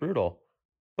 It was brutal.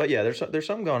 But yeah, there's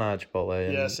something going on at Chipotle.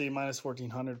 And Yeah, see, minus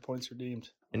 1,400 points redeemed.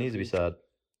 it needs to be said.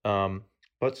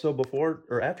 But so before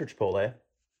or after Chipotle,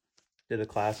 did a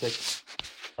classic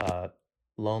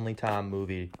Lonely Tom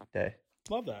movie day.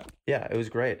 Love that. Yeah, it was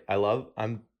great. I'm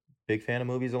a big fan of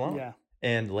movies alone. Yeah.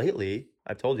 And lately,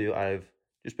 I've told you, I've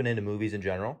just been into movies in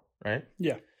general, right?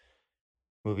 Yeah.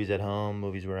 Movies at home,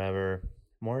 movies wherever.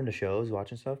 More into shows,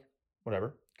 watching stuff,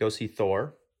 whatever. Go see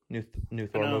Thor, new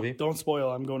Thor movie. Don't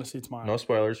spoil. I'm going to see it tomorrow. No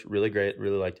spoilers. Really great.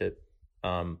 Really liked it.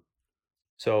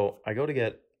 So I go to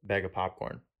get a bag of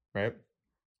popcorn, right?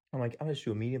 I'm like, I'm gonna just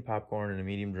do a medium popcorn and a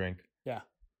medium drink. Yeah.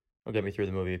 It'll get me through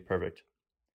the movie. Perfect.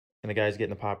 And the guy's getting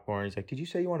the popcorn. He's like, did you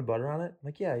say you wanted butter on it? I'm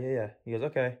like, yeah. He goes,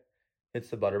 okay. Hits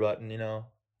the butter button, Yeah.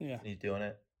 And he's doing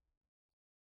it.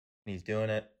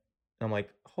 And I'm like,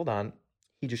 hold on.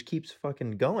 He just keeps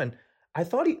fucking going. I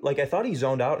thought he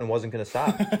zoned out and wasn't going to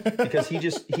stop because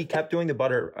he kept doing the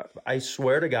butter. I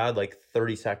swear to God, like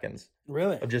 30 seconds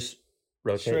Really? of just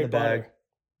rotating Straight the bag,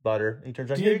 butter. He turns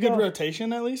on. Do you get a good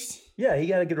rotation at least? Yeah, he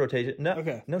got a good rotation. No,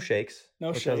 Okay. No shakes. No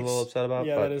which shakes. I was a little upset about.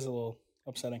 Yeah, but, that is a little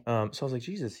upsetting. So I was like,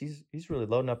 Jesus, he's really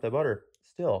loading up that butter.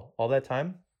 Still, all that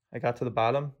time, I got to the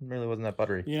bottom. It really wasn't that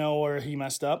buttery. You know where he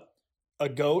messed up? A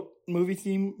goat movie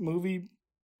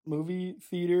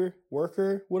theater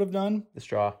worker would have done. The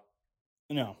straw.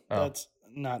 No, that's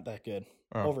not that good.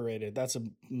 Oh. Overrated. That's a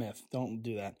myth. Don't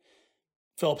do that.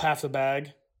 Fill up half the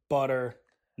bag, butter,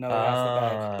 another half the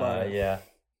bag, butter. Yeah.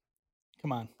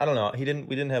 Come on. I don't know. We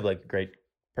didn't have like great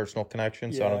personal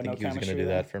connection, so I don't think he was going to do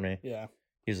that for me. Yeah.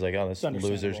 He's like, oh, this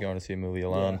loser's going to see a movie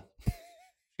alone. Yeah.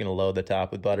 He's going to load the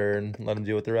top with butter and let him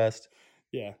deal with the rest.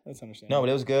 Yeah, that's understandable. No, but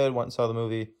it was good. Went and saw the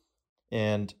movie,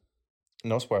 and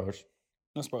no spoilers.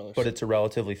 No spoilers. But it's a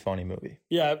relatively funny movie.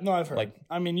 Yeah, no, I've heard. Like,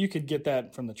 I mean, you could get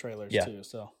that from the trailers too.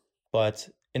 So,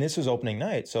 and this was opening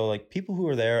night, so like people who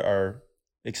are there are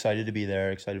excited to be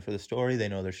there, excited for the story. They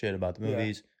know their shit about the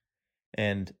movies,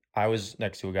 and I was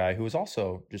next to a guy who was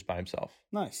also just by himself.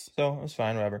 Nice. So it was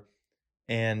fine, whatever.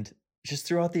 And just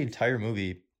throughout the entire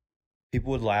movie,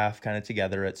 people would laugh kind of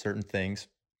together at certain things,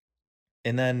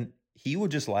 and then he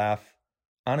would just laugh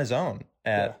on his own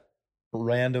at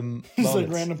random moments. Like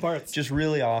random parts. Just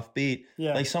really offbeat.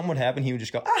 Yeah. Like something would happen, he would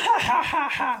just go, ah, ha, ha, ha,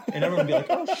 ha. And everyone would be like,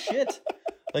 oh, shit.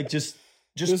 Like just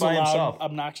by himself.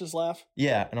 Obnoxious laugh.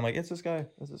 Yeah. And I'm like, it's this guy.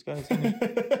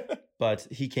 But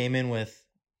he came in with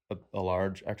a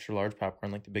extra large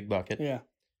popcorn, like the big bucket. Yeah.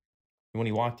 And when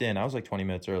he walked in, I was like 20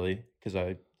 minutes early because I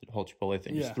did the whole Chipotle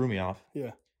thing. Just threw me off.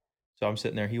 Yeah. So I'm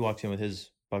sitting there. He walks in with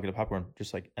his bucket of popcorn,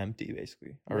 just like empty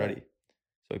basically already. Right.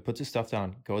 So he puts his stuff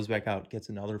down, goes back out, gets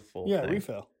another full thing.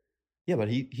 Refill. Yeah, but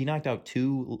he knocked out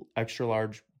 2 extra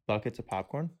large buckets of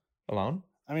popcorn alone.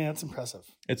 I mean, that's impressive.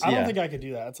 I don't think I could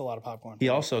do that. That's a lot of popcorn. He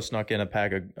also snuck in a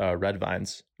pack of Red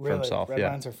Vines for himself. Red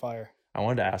Vines are fire. I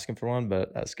wanted to ask him for one,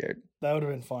 but I was scared. That would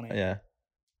have been funny. Yeah.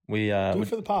 Do it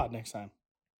for the pod next time.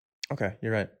 Okay,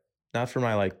 you're right. Not for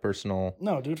my like personal.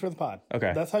 No, do it for the pod.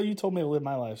 Okay. That's how you told me to live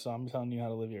my life, so I'm telling you how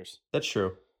to live yours. That's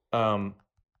true.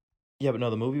 Yeah, but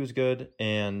no, the movie was good,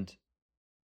 and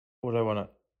what did I want to?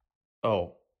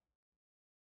 Oh,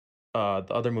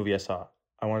 the other movie I saw.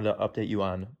 I wanted to update you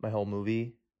on my whole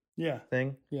movie.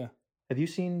 Thing. Yeah. Have you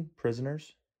seen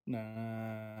Prisoners? Nah,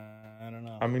 I don't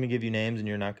know. I'm gonna give you names, and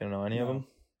you're not gonna know any of them.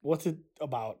 What's it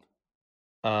about?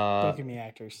 Don't give me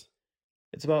actors.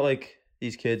 It's about like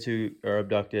these kids who are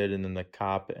abducted, and then the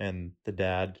cop and the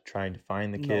dad trying to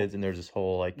find the kids, and there's this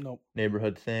whole like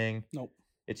neighborhood thing. Nope.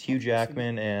 It's Hugh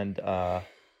Jackman and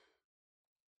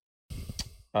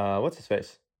what's his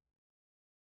face?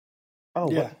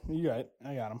 Oh yeah, you got it.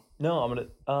 I got him. No, I'm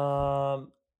gonna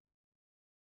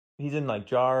he's in like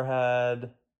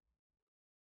Jarhead.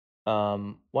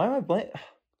 Why am I blank?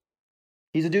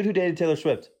 He's a dude who dated Taylor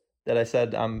Swift. That I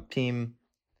said I'm team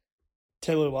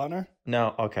Taylor Lautner?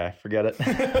 No, okay, forget it.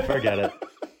 Forget it.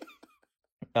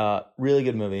 Really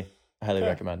good movie. I highly Okay.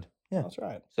 recommend. Yeah. That's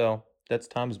right. So that's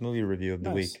Tom's movie review of the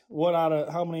Nice. week.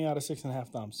 How many out of 6.5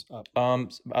 thumbs up?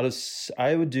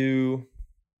 I would do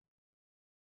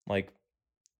like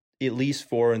at least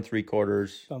 4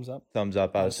 3/4 Thumbs up. thumbs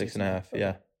up out of 6.5. Okay.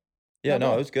 Yeah. Yeah, Not no,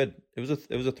 bad. it was good. It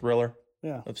was a thriller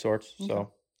Yeah. of sorts. Okay.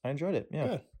 So I enjoyed it. Yeah.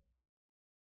 Good.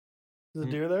 Is the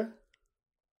Mm. deer there?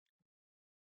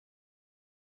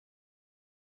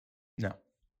 No.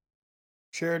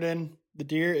 Sheridan, the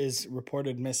deer is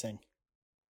reported missing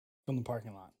from the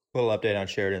parking lot. Little update on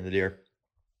Sheridan the deer.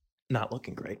 Not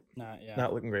looking great. Yeah.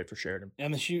 Not looking great for Sheridan.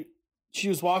 And she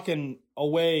was walking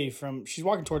away from. She's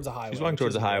walking towards the highway. She's walking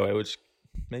towards the which isn't highway, great. which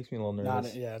makes me a little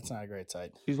nervous. It's not a great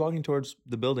sight. She's walking towards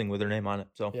the building with her name on it.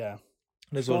 So Yeah.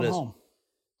 it is She's what going it is. home.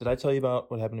 Did I tell you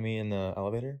about what happened to me in the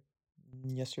elevator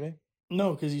yesterday?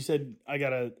 No, because you said I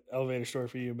got an elevator story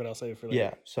for you, but I'll save it for later.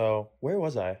 Yeah. So where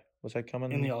was I? Was I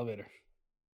coming In the elevator.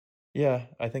 Yeah,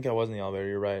 I think I was in the elevator.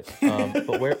 You're right.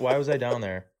 But why was I down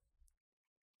there?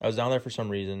 I was down there for some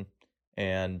reason,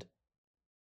 and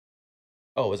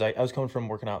I was coming from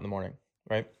working out in the morning,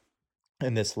 right?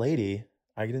 And this lady,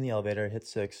 I get in the elevator, I hit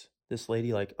 6. This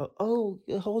lady like, oh,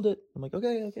 hold it. I'm like,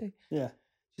 okay. Yeah.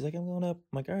 She's like, I'm going up.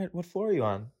 I'm like, all right, what floor are you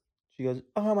on? She goes,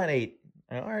 oh, I'm on 8.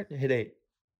 I go, all right, hit 8.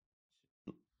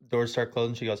 Doors start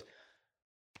closing. She goes,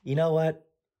 you know what?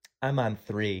 I'm on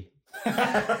 3.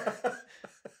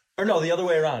 Or no, the other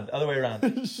way around.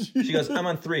 She goes, I'm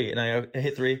on 3. And I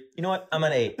hit 3. You know what? I'm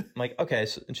on 8. I'm like, okay.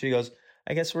 So, and she goes,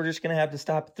 I guess we're just going to have to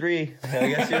stop at 3. I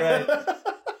guess you're right.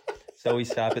 So we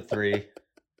stop at 3.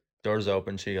 Doors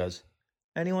open. She goes,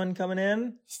 anyone coming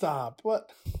in? Stop.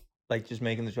 What? Like just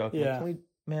making the joke. I'm Yeah. like,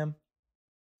 ma'am,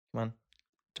 come on.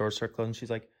 Doors start closing. She's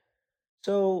like,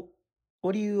 so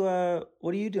what are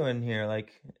you doing here?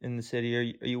 Like in the city? Are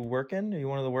you working? Are you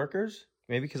one of the workers?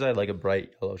 Maybe because I had like a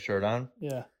bright yellow shirt on.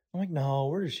 Yeah. I'm like, no,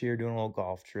 we're just here doing a little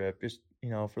golf trip, just,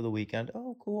 for the weekend.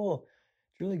 Oh, cool.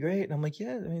 It's really great. And I'm like,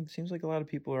 yeah, I mean, it seems like a lot of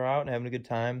people are out and having a good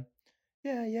time.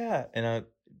 Yeah. And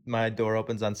my door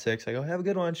opens on 6. I go, have a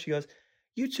good one. She goes,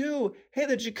 you too. Hey,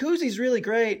 the jacuzzi's really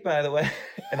great, by the way.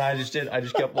 And I just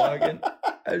kept walking.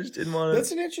 I just didn't want to.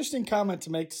 That's an interesting comment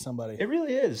to make to somebody. It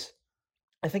really is.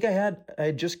 I think I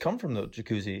had just come from the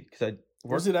jacuzzi because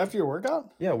Was it after your workout?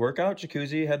 Yeah, workout,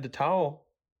 jacuzzi, had the towel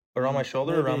around my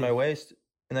shoulder, around my waist.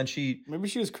 And then maybe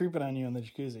she was creeping on you in the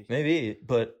jacuzzi. Maybe,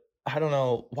 but I don't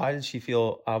know. Why did she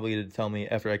feel obligated to tell me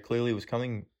after I clearly was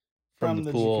coming from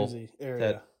the pool jacuzzi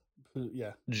area?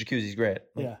 Yeah. The jacuzzi's great.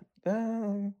 Yeah.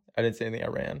 I didn't say anything. I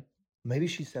ran. Maybe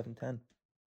she's 7'10".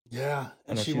 Yeah.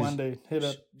 And know, she wanted to hit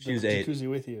up she was jacuzzi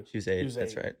with you. She was 8.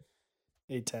 That's right.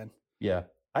 8'10". Yeah.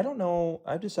 I don't know.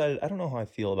 I've decided I don't know how I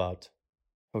feel about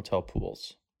hotel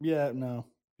pools. Yeah, no.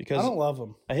 Because I don't love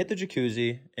them. I hit the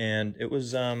jacuzzi and it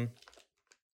was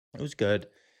good.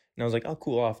 And I was like, I'll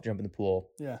cool off, jump in the pool.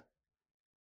 Yeah.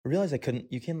 I realized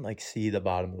you can like see the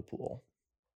bottom of the pool.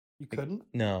 You couldn't?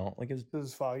 No. Like It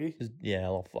was foggy? Yeah,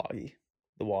 a little foggy.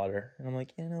 The water. And I'm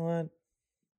like, you know what?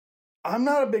 I'm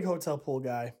not a big hotel pool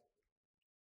guy.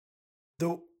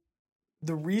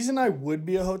 The reason I would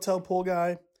be a hotel pool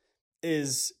guy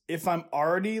is if I'm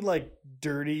already like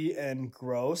dirty and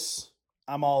gross,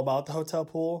 I'm all about the hotel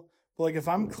pool. But like if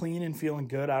I'm clean and feeling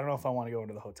good, I don't know if I want to go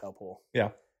into the hotel pool. Yeah.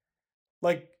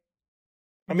 Like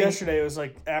I mean, yesterday it was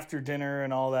like after dinner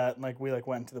and all that, and like we like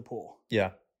went to the pool.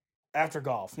 Yeah. After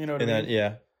golf. You know what and I mean?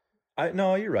 then, yeah.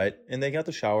 No, you're right. And they got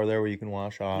the shower there where you can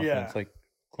wash off. Yeah. And it's like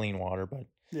clean water, but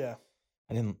Yeah.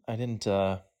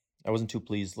 I wasn't too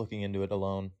pleased looking into it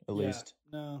alone, at least.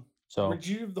 No. So Did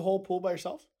you do the whole pool by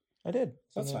yourself? I did.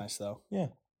 That's So then- nice though. Yeah.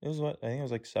 It was I think it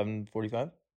was like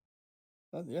 7:45.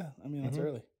 Yeah, I mean that's Mhm.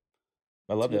 early.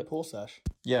 I loved It's a good it. pool sesh.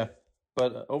 Yeah.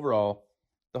 But overall,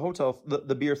 the hotel,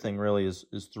 the beer thing really is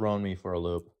throwing me for a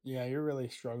loop. Yeah, you're really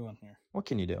struggling here. What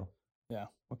can you do? Yeah.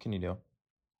 What can you do?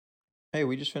 Hey,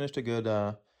 we just finished a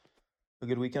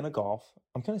good weekend of golf.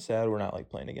 I'm kind of sad we're not like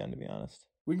playing again, to be honest.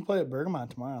 We can play at Bergamot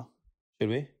tomorrow. Should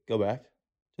we go back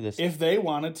to this? If they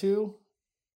wanted to,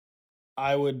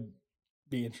 I would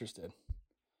be interested.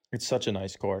 It's such a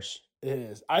nice course. It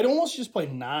is. I'd almost just play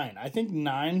 9. I think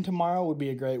 9 tomorrow would be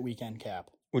a great weekend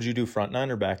cap. Would you do front 9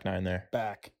 or back 9 there?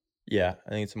 Back. Yeah, I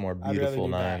think it's a more I'd rather beautiful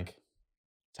do 9. back.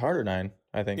 It's harder 9,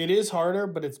 I think. It is harder,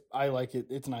 but I like it.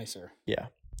 It's nicer. Yeah.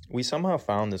 We somehow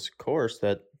found this course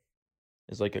that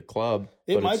is like a club.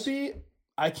 It but might it's- be.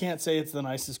 I can't say it's the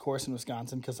nicest course in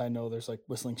Wisconsin because I know there's like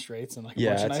Whistling Straits and like a Yeah,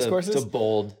 bunch of nice it's courses. a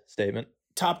bold statement.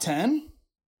 Top 10?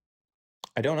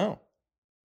 I don't know.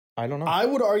 I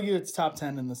would argue it's top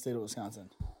 10 in the state of Wisconsin.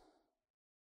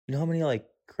 You know how many like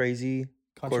crazy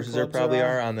Country courses there clubs probably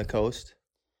are on the coast?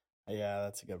 Yeah,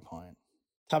 that's a good point.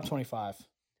 Top 25.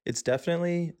 It's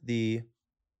definitely the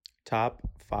top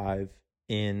 5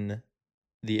 in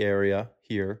the area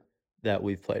here that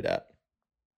we've played at.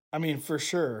 I mean, for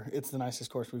sure, it's the nicest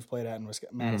course we've played at in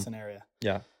Madison area.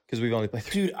 Yeah, because we've only played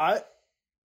 3. Dude, I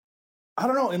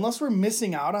don't know, unless we're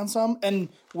missing out on some, and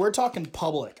we're talking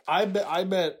public. I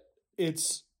bet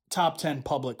it's top 10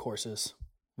 public courses.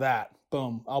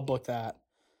 Boom, I'll book that.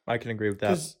 I can agree with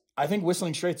that. Because I think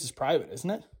Whistling Straits is private, isn't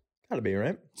it? Gotta be,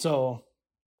 right? So,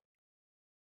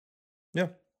 yeah.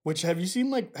 Which have you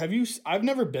seen? I've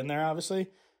never been there, obviously.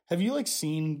 Have you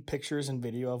seen pictures and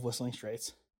video of Whistling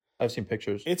Straits? I've seen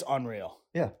pictures. It's unreal.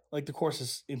 Yeah. Like the course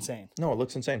is insane. No, it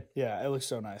looks insane. Yeah, it looks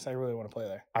so nice. I really want to play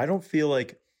there. I don't feel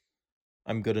like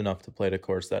I'm good enough to play at a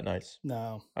course that nice.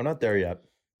 No. I'm not there yet.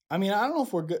 I mean, I don't know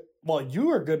if we're good. Well, you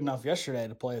were good enough yesterday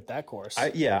to play at that course.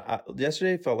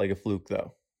 Yesterday felt like a fluke,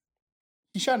 though.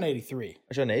 You shot an 83.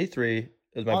 I shot an 83. It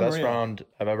was my best round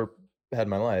I've ever had in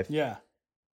my life. Yeah.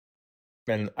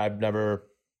 And I've never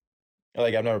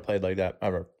played like that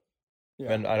ever.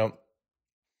 Yeah. And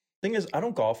thing is, I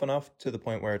don't golf enough to the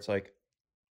point where it's like,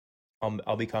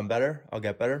 I'll become better. I'll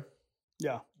get better.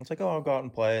 Yeah. It's like, I'll go out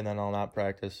and play and then I'll not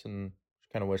practice and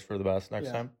kind of wish for the best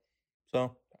next time.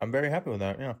 So I'm very happy with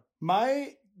that. Yeah.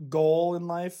 My goal in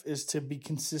life is to be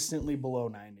consistently below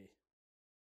 90.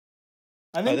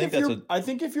 I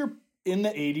think if you're in the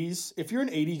 80s, if you're an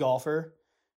 80 golfer,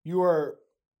 you are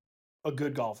a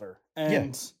good golfer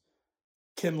and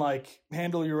can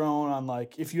handle your own on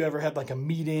if you ever had a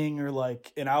meeting or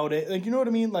an outing, you know what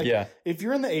I mean? If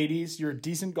you're in the 80s, you're a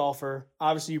decent golfer.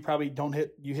 Obviously, you probably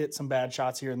you hit some bad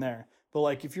shots here and there,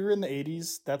 but if you're in the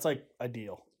 80s, that's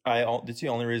ideal. It's the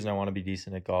only reason I want to be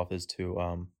decent at golf is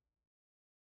to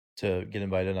get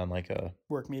invited on a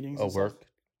work meetings,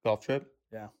 golf trip.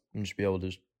 Yeah, and just be able to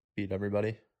just beat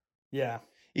everybody. Yeah,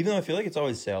 even though I feel like it's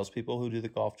always salespeople who do the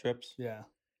golf trips. Yeah,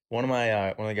 one of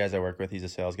the guys I work with, he's a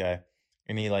sales guy,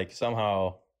 and he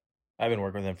somehow I've been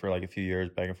working with him for a few years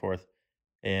back and forth,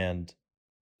 and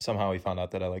somehow he found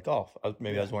out that I like golf. I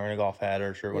was wearing a golf hat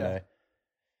or a shirt one day,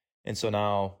 and so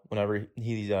now whenever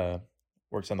he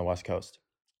works on the West Coast,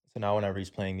 so now whenever he's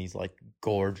playing these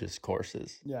gorgeous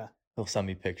courses, he'll send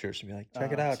me pictures and be like,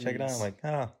 check it out. I'm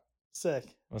like,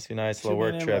 sick. Must be nice. Little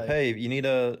work trip. Hey, you need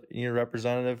a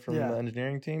representative from the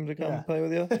engineering team to come play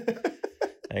with you?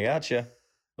 I got you.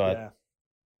 But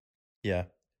yeah,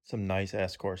 some nice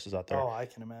ass courses out there. Oh, I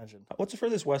can imagine. What's the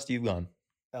furthest west you've gone?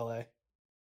 LA.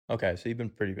 Okay, so I've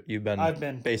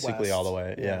been basically west. All the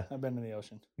way. Yeah, I've been to the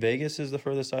ocean. Vegas is the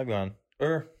furthest I've gone.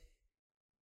 Where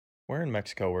in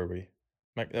Mexico were we?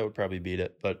 That would probably beat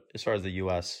it. But as far as the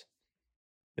U.S.,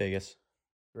 Vegas.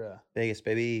 Yeah. Vegas,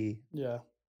 baby. Yeah.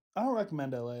 I don't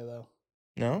recommend LA, though.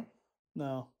 No?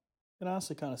 No. It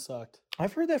honestly kind of sucked.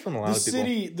 I've heard that from a lot of people.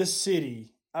 The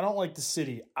city. I don't like the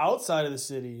city. Outside of the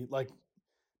city,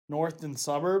 north and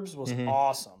suburbs was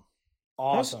awesome.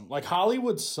 Awesome.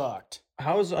 Hollywood sucked.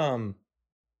 How's,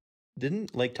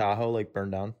 didn't Lake Tahoe,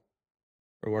 burn down?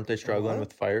 Or weren't they struggling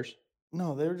with fires?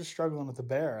 No, they were just struggling with the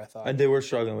bear, I thought. And they were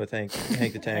struggling with Hank the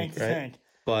Tank, Hank the Tank.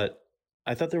 But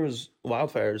I thought there was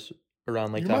wildfires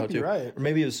around Lake Tahoe, too. Right. Or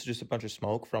maybe it was just a bunch of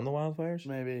smoke from the wildfires.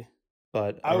 Maybe.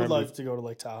 But I would love to go to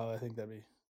Lake Tahoe. I think that'd be a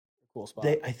cool spot.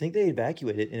 I think they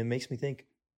evacuated, and it makes me think,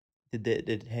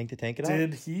 did Hank the Tank get out?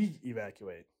 Did he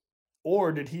evacuate?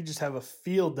 Or did he just have a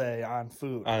field day on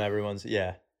food? On everyone's,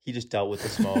 he just dealt with the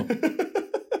smoke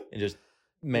and just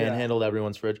manhandled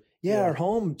everyone's fridge. Yeah, our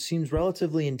home seems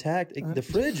relatively intact. The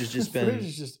fridge has just been fridge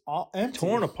is just empty.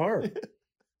 Torn apart,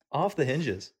 off the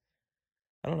hinges.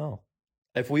 I don't know.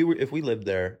 If we lived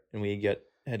there and we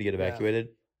had to get evacuated,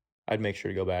 I'd make sure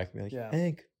to go back and be like,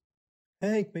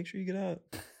 Hank, make sure you get out.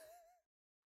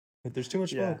 If there's too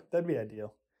much smoke. That'd be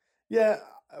ideal. Yeah,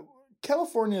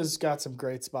 California's got some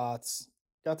great spots.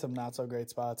 Got some not so great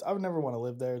spots. I would never want to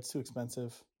live there. It's too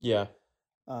expensive. Yeah.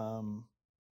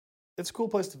 It's a cool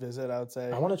place to visit, I would say.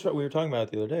 I want to try. We were talking about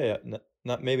it the other day.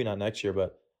 Maybe not next year,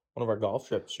 but one of our golf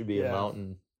trips should be a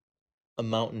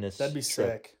mountainous. That'd be trip.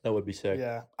 Sick. That would be sick.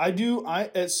 Yeah,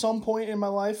 I at some point in my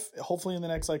life, hopefully in the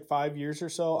next 5 years or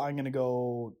so, I'm gonna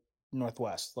go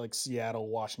northwest, Seattle,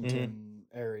 Washington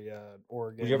area,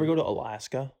 Oregon. Would you ever go to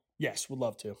Alaska? Yes, would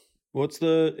love to. Is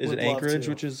it Anchorage,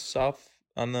 which is south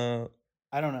on the?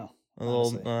 I don't know. A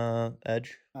little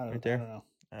edge right there.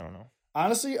 I don't know.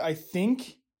 Honestly, I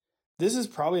think this is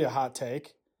probably a hot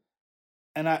take,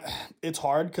 and it's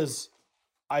hard because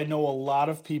I know a lot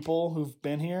of people who've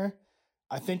been here.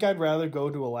 I think I'd rather go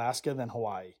to Alaska than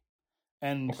Hawaii,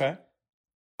 and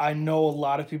I know a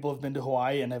lot of people have been to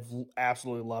Hawaii and have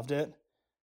absolutely loved it,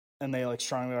 and they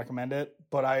strongly recommend it.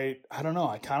 But I don't know.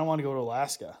 I kind of want to go to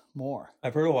Alaska more.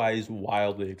 I've heard Hawaii is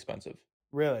wildly expensive.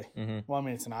 Really? Mm-hmm. Well, I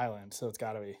mean, it's an island, so it's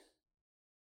got to be.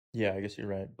 Yeah, I guess you're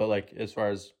right. But like as far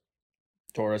as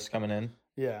tourists coming in,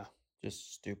 Yeah.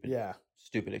 just stupid, Yeah.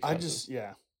 stupid I expensive. just,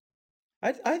 yeah.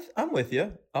 I'm with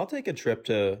you. I'll take a trip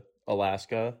to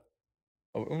Alaska.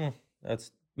 Oh,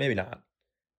 that's maybe not.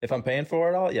 If I'm paying for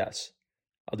it all, yes,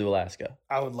 I'll do Alaska.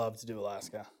 I would love to do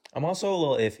Alaska. I'm also a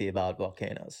little iffy about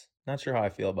volcanoes. Not sure how I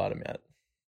feel about them yet.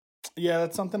 Yeah,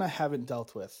 that's something I haven't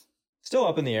dealt with. Still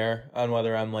up in the air on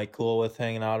whether I'm like cool with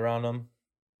hanging out around them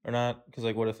or not. Because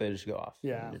like, what if they just go off?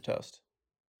 Yeah. You're toast.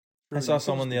 True, I saw you could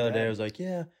someone just the be other day. dead. I was like,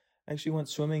 yeah, I actually went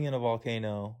swimming in a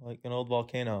volcano, like an old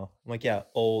volcano. I'm like, yeah,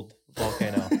 old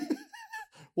volcano.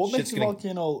 What makes Shit's a gonna-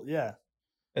 volcano? Yeah.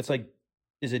 It's like,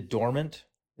 is it dormant?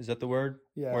 Is that the word?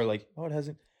 Yeah. Or like, oh, it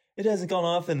hasn't gone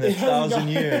off in the It hasn't 1,000 gone-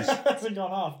 years. It hasn't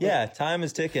gone off. but- Yeah, time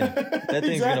is ticking. That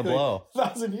thing's gonna Exactly. blow.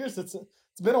 1,000 years. It's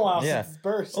been a while Yeah. since it's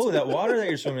burst. Oh, that water that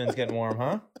you're swimming in is getting warm,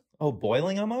 huh? Oh,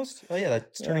 boiling almost? Oh yeah,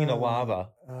 that's turning into lava.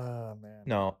 Oh man.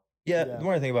 No. Yeah, Yeah. the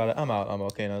more I think about it, I'm out on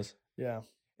volcanoes. Yeah.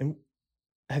 And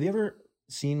have you ever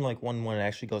seen like one when it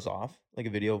actually goes off? Like a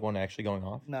video of one actually going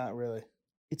off? Not really.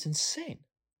 It's insane.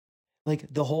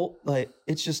 Like the whole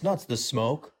it's just nuts. The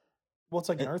smoke. Well, it's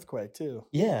like an earthquake too.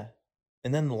 Yeah.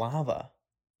 And then lava.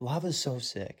 Lava's so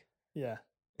sick. Yeah.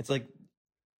 It's like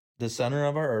the center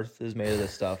of our earth is made of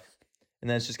this stuff. And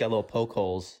then it's just got little poke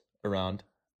holes around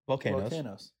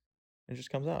volcanoes. It just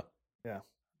comes out. Yeah.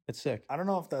 It's sick. I don't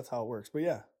know if that's how it works, but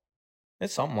yeah.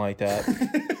 It's something like that.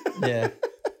 Yeah.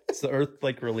 It's the earth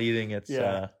like relieving its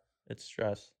Yeah. its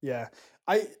stress. Yeah.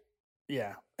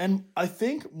 And I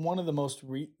think one of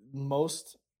the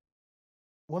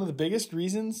one of the biggest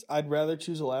reasons I'd rather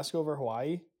choose Alaska over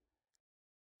Hawaii,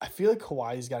 I feel like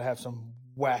Hawaii's got to have some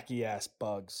wacky ass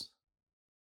bugs.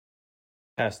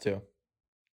 Has to.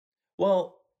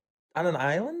 Well, on an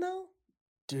island though?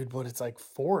 Dude, but it's like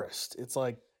forest. It's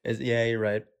like, Yeah, you're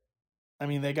right. I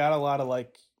mean, they got a lot of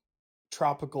like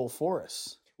tropical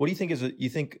forests. What do you think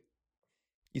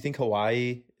you think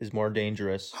Hawaii is more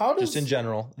dangerous just in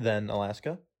general than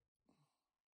Alaska?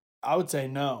 I would say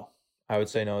no. I would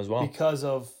say no as well. Because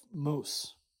of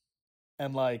moose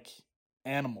and like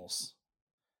animals.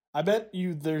 I bet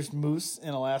you there's moose in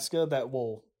Alaska that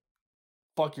will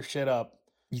fuck your shit up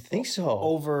You think so?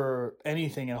 over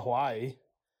anything in Hawaii.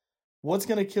 What's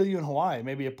going to kill you in Hawaii?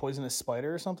 Maybe a poisonous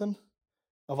spider or something?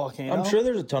 A volcano? I'm sure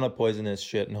there's a ton of poisonous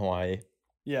shit in Hawaii.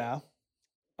 Yeah.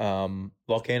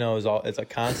 Volcano it's a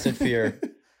constant fear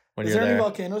when Is you're there any there.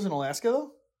 volcanoes in Alaska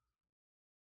though?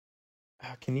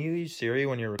 Can you use Siri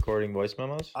when you're recording voice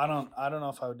memos? I don't know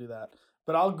if I would do that.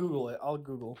 But I'll Google it.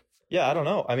 Yeah, I don't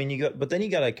know. I mean, but then you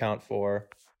got to account for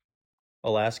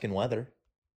Alaskan weather.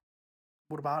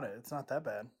 What about it? It's not that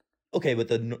bad. Okay, but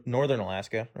the northern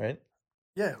Alaska, right?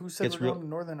 Yeah, who said It's we're real- going to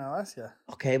northern Alaska?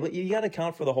 Okay, but you got to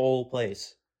account for the whole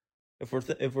place. If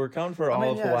we're counting for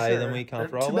all of Hawaii, then we count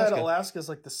for all Too bad Alaska. Alaska's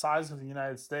like the size of the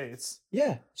United States.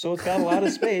 Yeah, so it's got a lot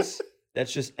of space.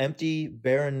 That's just empty,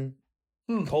 barren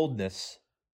coldness.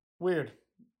 Weird.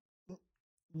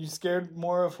 You scared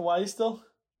more of Hawaii still?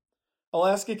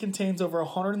 Alaska contains over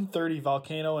 130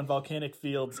 volcano and volcanic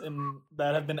fields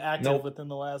that have been active within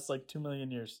the last like 2 million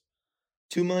years.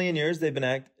 2 million years they've been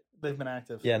active. They've been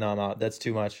active. Yeah, no, that's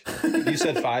too much. If you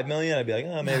said 5 million, I'd be like,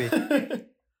 oh, maybe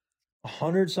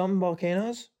 100-something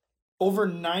volcanoes. Over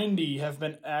 90 have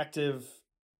been active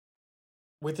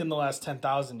within the last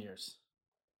 10,000 years.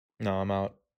 No, I'm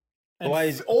out. And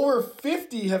Hawaii's over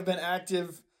 50 have been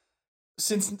active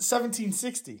since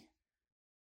 1760.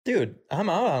 Dude, I'm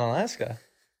out on Alaska.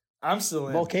 I'm still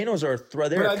in. Volcanoes are a threat.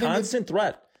 They're But I a think constant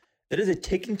threat. It is a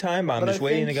ticking time bomb But just I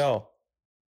waiting to think- go.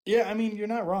 Yeah, I mean, you're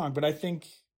not wrong, but I think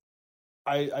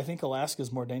Alaska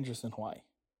is more dangerous than Hawaii.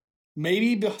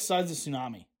 Maybe besides the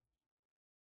tsunami.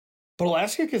 But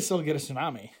Alaska could still get a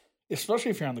tsunami,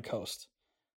 especially if you're on the coast.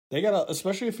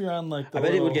 Especially if you're on like the I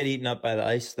bet it would get eaten up by the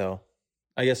ice, though.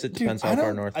 I guess it depends how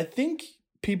far north. I think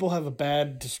people have a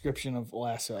bad description of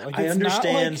Alaska. Like, I it's not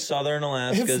understand like- southern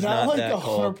Alaska It's is not not like that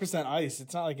cold. 100% ice.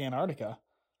 It's not like Antarctica.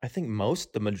 I think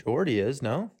the majority is,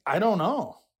 no? I don't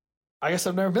know. I guess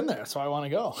I've never been there, so I want to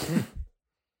go.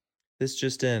 This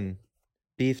just in.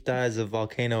 Beef dies of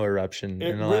volcano eruption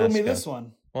in Alaska. Riddle me this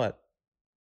one. What?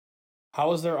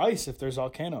 How is there ice if there's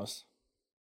volcanoes?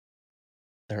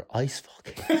 They're ice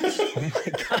volcanoes. Oh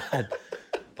my god.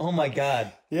 Oh my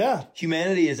god. Yeah.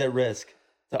 Humanity is at risk.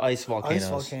 The ice volcanoes. Ice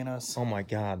volcanoes. Oh my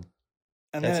god.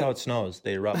 And That's then how it snows.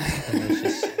 They erupt. And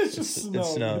it's just it snow.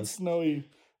 snows. It's snowy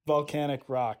volcanic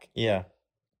rock. Yeah.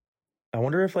 I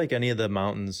wonder if like any of the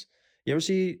mountains. You ever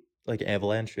see like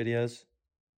avalanche videos?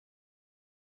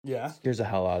 Yeah. Scares the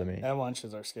hell out of me.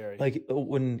 Avalanches are scary. Like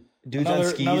when dudes on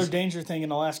skis. Another dangerous thing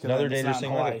in Alaska. Another dangerous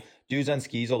thing. Like, dudes on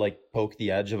skis will like poke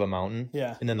the edge of a mountain.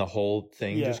 Yeah. And then the whole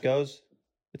thing just goes.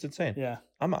 It's insane. Yeah.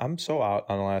 I'm so out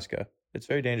on Alaska. It's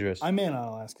very dangerous. I'm in on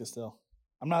Alaska still.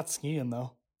 I'm not skiing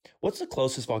though. What's the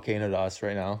closest volcano to us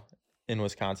right now in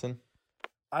Wisconsin?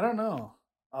 I don't know.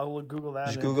 I'll Google that.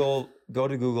 Just go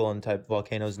to Google and type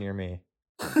volcanoes near me.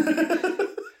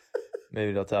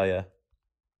 Maybe they'll tell you.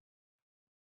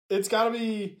 It's got to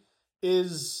be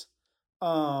is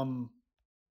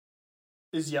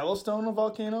Yellowstone a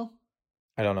volcano?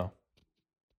 I don't know.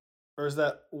 Or is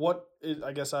that what is,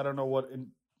 I guess I don't know what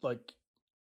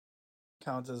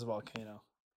counts as a volcano.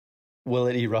 Will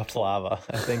it erupt lava?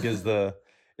 I think is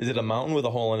it a mountain with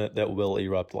a hole in it that will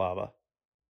erupt lava?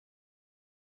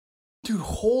 Dude,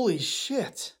 holy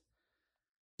shit. Is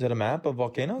that a map of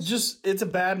volcanoes? It's a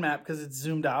bad map because it's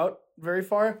zoomed out very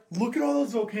far. Look at all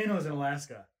those volcanoes in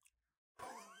Alaska.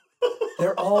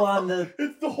 They're all on the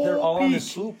it's the whole They're all peak. on the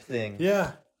swoop thing.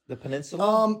 Yeah. The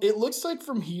peninsula? It looks like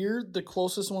from here the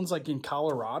closest one's like in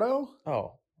Colorado.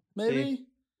 Oh. Maybe. See,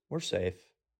 we're safe.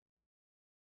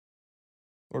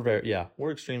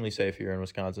 We're extremely safe here in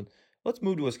Wisconsin. Let's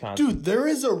move to Wisconsin. Dude, there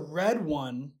is a red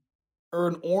one or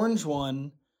an orange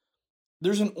one.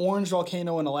 There's an orange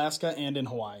volcano in Alaska and in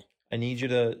Hawaii. I need you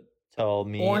to tell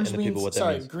me orange and the means, people what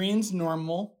that means. Green's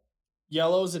normal,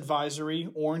 yellow is advisory,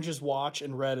 orange is watch,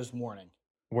 and red is warning.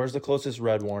 Where's the closest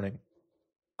red warning?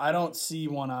 I don't see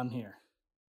one on here.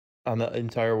 On the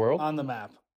entire world? On the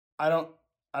map. I don't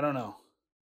know.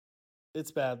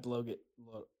 It's bad, Logan.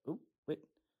 Oop, wait.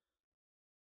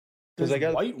 There's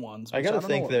white ones. I gotta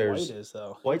think there's white is,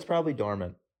 though. White's probably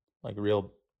dormant. Like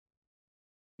real.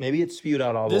 Maybe it spewed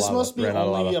out all the lava. This must be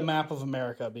only a map of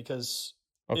America because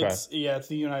it's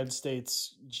the United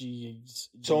States.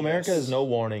 So America has no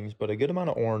warnings, but a good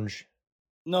amount of orange.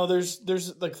 No, there's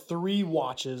like 3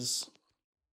 watches.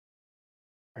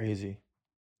 Crazy.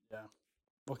 Yeah.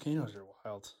 Volcanoes are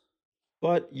wild.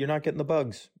 But you're not getting the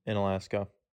bugs in Alaska.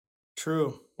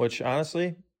 True. Which,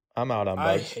 honestly, I'm out on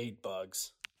bugs. I hate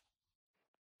bugs.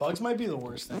 Bugs might be the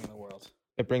worst thing in the world.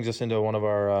 It brings us into one of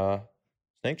our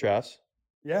snake drafts.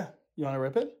 Yeah. You want to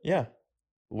rip it? Yeah.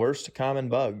 Worst common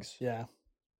bugs. Yeah.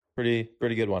 Pretty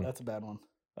good one. That's a bad one.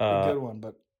 A good one,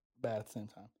 but bad at the same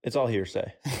time. It's all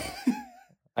hearsay.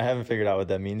 I haven't figured out what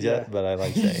that means yet, but I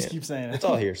like saying it. Just keep saying it. It's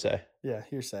all hearsay. Yeah,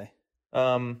 hearsay.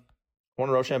 Want a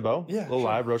Rochambeau? Yeah. A little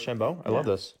live Rochambeau? I love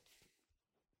this.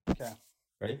 Okay.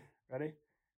 Ready?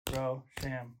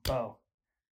 Rochambeau.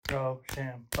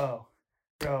 Rochambeau.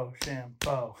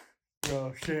 Rochambeau.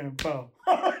 Rochambeau.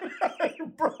 I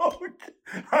broke.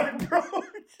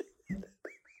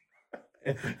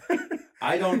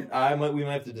 We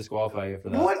might have to disqualify you for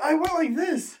that. What? I went like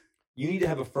this. You need to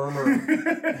have a firmer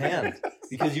hand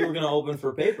because you were going to open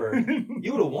for paper.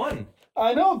 You would have won.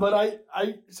 I know, but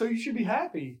so you should be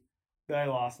happy that I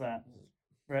lost that.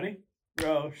 Ready?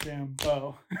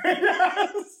 Rochambeau.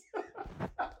 Yes.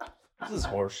 This is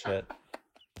horse shit.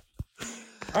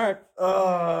 All right.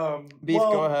 Beef,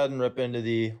 well, go ahead and rip into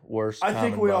the worst. I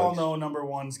think we bugs. all know number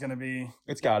one's going to be.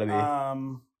 It's got to be.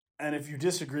 And if you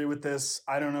disagree with this,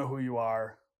 I don't know who you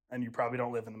are, and you probably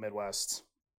don't live in the Midwest.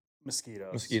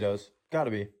 Mosquitoes. Got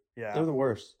to be. Yeah. They're the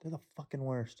worst. They're the fucking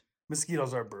worst.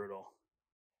 Mosquitoes are brutal.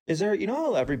 Is there, you know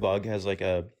how every bug has like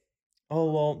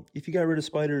if you got rid of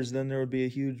spiders, then there would be a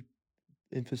huge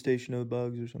infestation of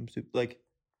bugs or something stupid. Like,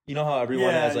 you know how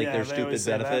everyone has like their stupid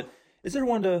benefit? Is there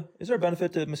a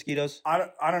benefit to mosquitoes? I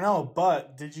don't know,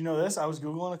 but did you know this? I was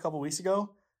Googling a couple weeks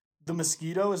ago. The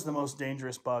mosquito is the most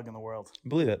dangerous bug in the world. I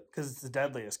believe it. Because it's the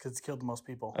deadliest, because it's killed the most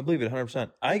people. I believe it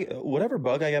 100%. Whatever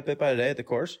bug I got bit by today at the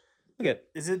course, look at.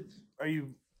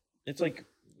 It's like,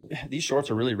 these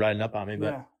shorts are really riding up on me,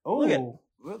 but. Yeah. Oh, look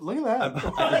at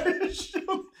that.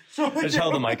 I just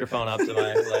held the microphone up to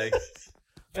my leg.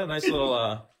 Got a nice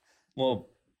little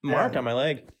mark on my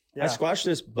leg. Yeah. I squashed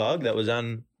this bug that was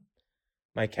on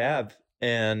my calf,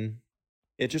 and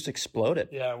it just exploded.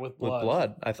 Yeah, with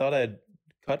blood. I thought I'd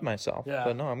cut myself,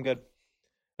 but no, I'm good.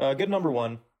 Good number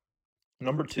one.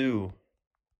 Number two.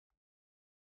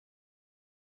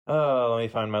 Let me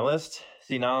find my list.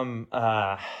 See, now I'm...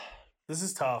 This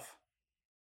is tough.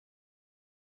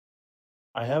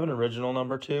 I have an original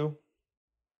number two.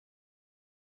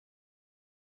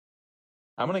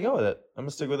 I'm going to go with it. I'm going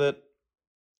to stick with it.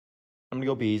 I'm going to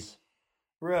go bees.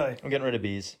 Really? I'm getting rid of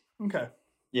bees. Okay.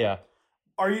 Yeah.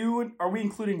 Are we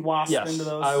including wasps into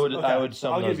those? I would. Okay. I would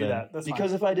sum I'll those give you in. that. That's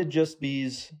because fine. If I did just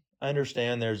bees, I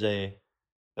understand there's a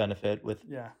benefit with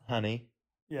honey.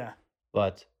 Yeah.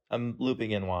 But I'm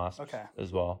looping in wasps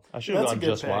as well. I should have gone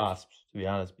just wasps, to be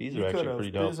honest. Bees are actually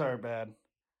pretty dope. Bees are bad.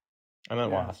 I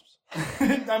meant Yeah. wasps.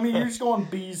 I mean, you're just going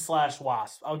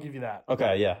bees/wasps. I'll give you that.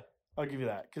 Okay, yeah. I'll give you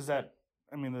that because they're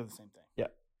the same thing. Yeah.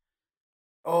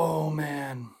 Oh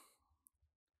man,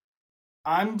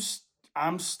 I'm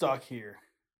stuck here.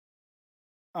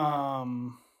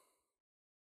 Because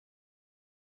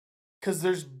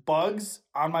there's bugs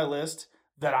on my list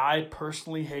that I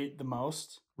personally hate the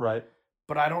most, Right.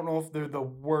 but I don't know if they're the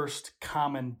worst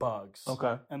common bugs.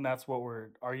 Okay. And that's what we're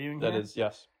arguing That here. is,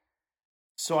 yes.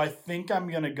 So I think I'm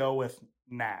gonna go with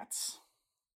gnats.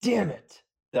 Damn it.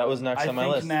 That was next on my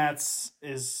list. I think gnats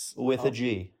is With a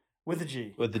G. With a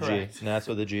G. With the correct. G. Gnats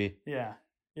with a G. Yeah.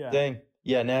 Yeah. Dang.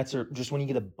 Yeah, gnats are just when you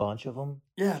get a bunch of them.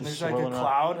 Yeah, there's like a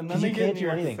cloud, and then 'Cause they you get can't in do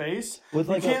your anything. face. With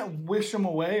like you can't wish them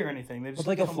away or anything. They just with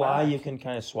like a come fly, back. you can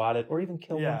kind of swat it or even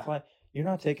kill Yeah. one fly. You're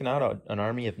not taking out an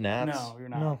army of gnats. No, you're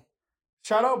not. No.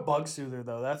 Shout out Bug Soother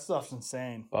though. That stuff's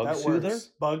insane. Bug that Soother? works.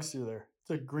 Bug Soother.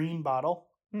 It's a green bottle.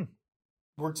 Hmm.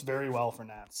 Works very well for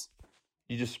gnats.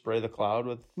 You just spray the cloud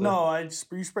with. No, you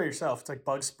spray yourself. It's like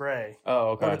bug spray. Oh,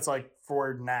 okay. But it's like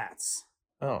for gnats.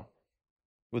 Oh,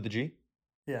 with the G.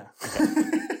 Yeah.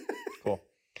 Cool.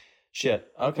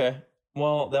 Shit. Okay.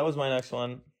 Well, that was my next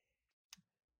one.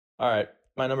 All right,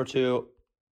 my number 2.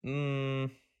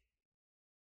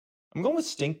 I'm going with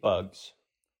stink bugs.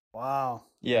 Wow.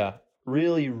 Yeah,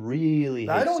 really, really.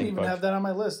 I hate don't stink even bugs have that on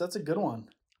my list. That's a good one.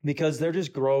 because they're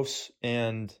just gross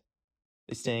and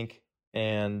they stink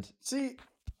and See,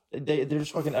 they're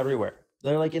just fucking everywhere.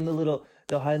 They're like in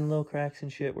they'll hide in little cracks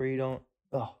and shit where you don't.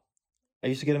 Oh, I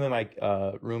used to get them in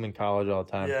my room in college all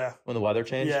the time. yeah. When the weather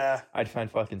changed, Yeah. I'd find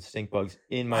fucking stink bugs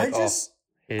in my. I just,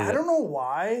 hated I it. don't know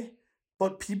why,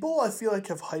 but people I feel like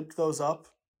have hyped those up.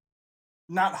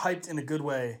 Not hyped in a good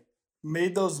way.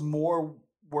 Made those more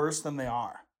worse than they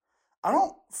are. I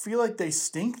don't feel like they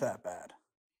stink that bad.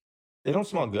 They don't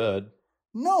smell good.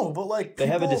 No, but like They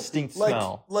have a people- distinct like,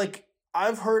 smell. Like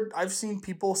I've seen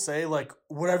people say like,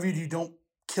 whatever you do, don't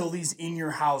kill these in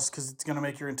your house because it's gonna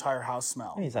make your entire house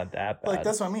smell. I mean, it's not that bad. Like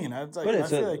that's what I mean. It's like, but I it's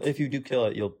feel like if you do kill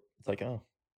it, it's like, oh,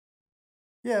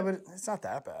 yeah, but it's not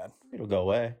that bad. it'll go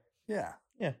away. Yeah,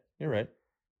 Yeah, you're right.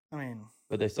 I mean,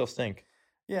 But they still stink.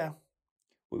 yeah.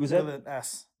 Was With that an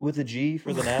S with a G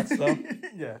for the gnats though?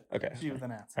 Yeah, Okay. G with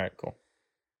an S. All right, cool.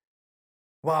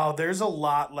 Wow, there's a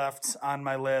lot left on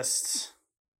my list.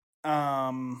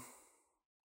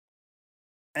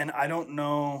 And I don't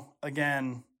know,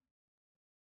 again,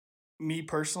 me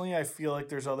personally, I feel like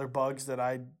there's other bugs that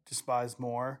I despise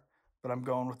more, but I'm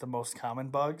going with the most common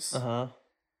bugs. Uh-huh.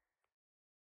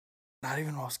 Not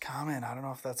even most common. I don't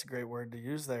know if that's a great word to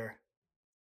use there.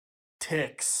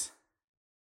 Ticks.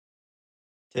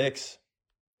 Ticks.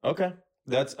 Okay.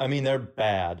 They're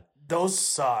bad, Those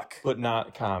suck. but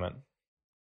not common.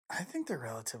 I think they're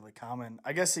relatively common.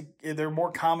 I guess they're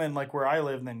more common like where I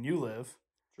live than you live.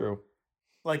 True.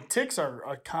 Like ticks are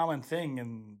a common thing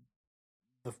in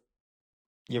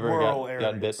You ever rural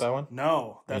gotten bit areas. by one?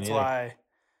 No, Me that's neither. why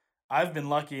I've been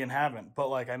lucky and haven't. But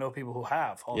like I know people who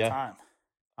have all Yeah. the time.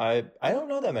 I don't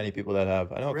know that many people that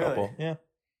have. I know a Really? couple. Yeah.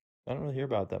 I don't really hear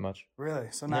about it that much.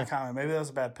 Really? So not Yeah. common. Maybe that was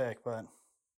a bad pick, but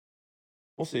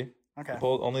We'll see. okay.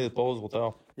 Only the polls will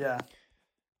tell. Yeah.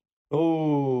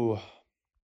 Oh,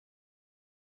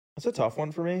 that's a tough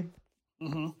one for me.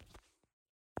 Mm-hmm.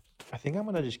 I think I'm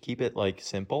gonna just keep it like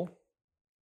simple.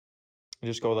 And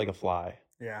just go with like a fly.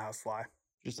 Yeah, housefly.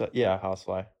 Just a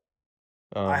housefly.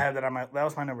 I had that on that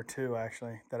was my number 2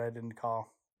 actually that I didn't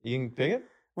call. You can pick it.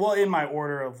 Well, in my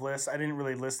order of lists, I didn't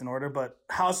really list in order, but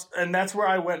and that's where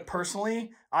I went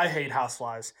personally. I hate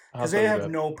houseflies because they Houseflies are have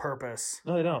good. no purpose.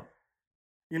 No, they don't.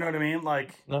 You know what I mean?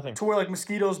 Like Nothing. to where like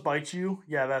mosquitoes bite you,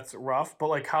 yeah, that's rough. But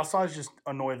like houseflies just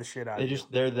annoy the shit out of you.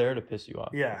 They're there to piss you off.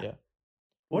 Yeah. Yeah.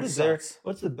 What Which is there? sucks.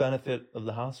 What's the benefit of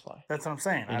the housefly? That's what I'm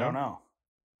saying. You I don't know? know.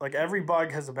 Like every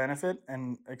bug has a benefit,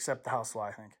 and except the housefly,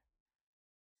 I think.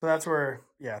 So that's where,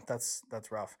 yeah, that's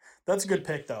rough. That's a good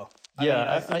pick though.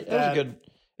 Yeah, think that was a good.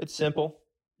 It's simple.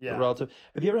 Yeah. Relative.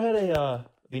 Have you ever had a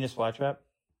Venus flytrap?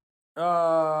 You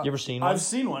ever seen one? I've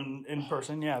seen one in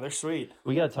person. Yeah, they're sweet.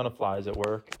 We got a ton of flies at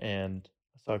work, and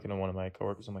I was talking to one of my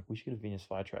coworkers. I'm like, we should get a Venus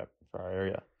flytrap for our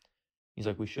area. He's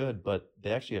like, we should, but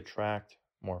they actually attract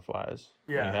more flies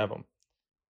when Yeah. you have them.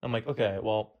 I'm like, okay,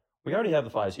 well, we already have the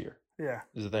flies here. Yeah.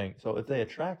 Is the thing. So if they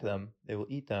attract them, they will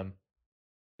eat them.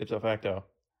 Ipso facto,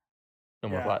 no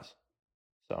more Yeah. flies.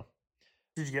 So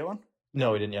Did you get one?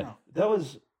 no, we didn't yet. No. That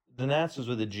was the gnats was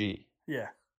with a G. Yeah.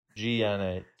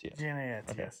 GNAT.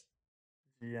 GNATS.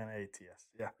 GNATS.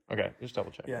 Yeah. Okay, just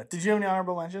double check. Yeah. Did you have any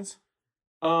honorable mentions?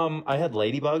 I had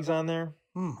ladybugs on there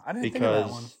I didn't think of that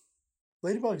one. because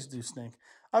Ladybugs do stink.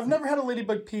 I've never had a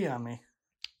ladybug pee on me.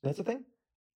 that's a thing.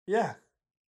 Yeah.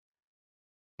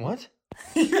 What?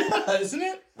 Yeah, isn't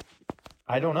it?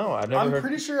 I don't know. I've never I'm heard.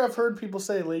 pretty sure I've heard people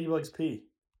say ladybugs pee.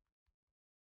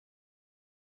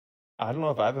 I don't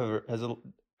know if I've ever.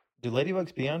 Do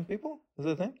ladybugs pee on people? Is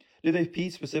that a thing? Do they pee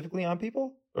specifically on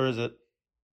people, or is it?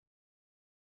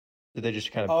 Do they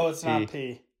just kind of? Oh, it's not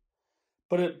pee,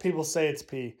 but people say it's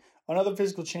pee. Another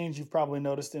physical change you've probably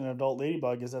noticed in an adult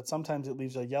ladybug is that sometimes it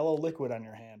leaves a yellow liquid on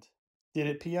your hand. Did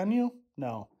it pee on you?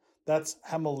 No, that's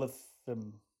hemolymph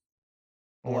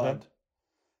blood.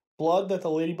 Blood that the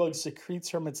ladybug secretes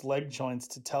from its leg joints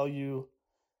to tell you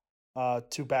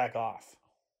to back off.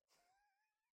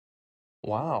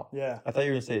 Wow. Yeah. I thought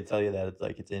you were gonna say to tell you that it's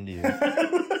like it's into you,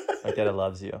 like that it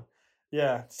loves you.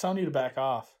 Yeah, it's telling you to back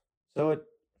off. So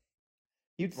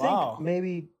you'd think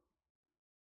maybe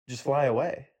just fly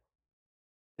away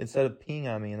instead of peeing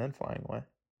on me and then flying away.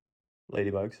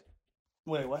 Ladybugs.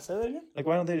 Wait, what? Say that again? Like,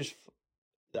 why don't they just?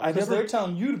 Because they're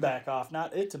telling you to back off,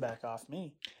 not it to back off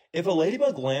me. If a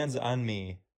ladybug lands on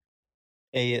me,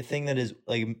 a thing that is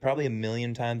like probably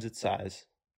 1,000,000 times its size,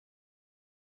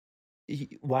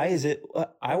 why is it?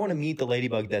 I want to meet the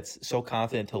ladybug that's so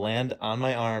confident to land on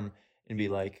my arm and be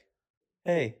like,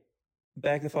 "Hey,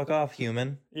 back the fuck off,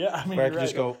 human." Yeah, I mean, where I can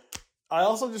just go. I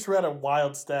also just read a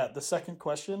wild stat. The second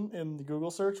question in the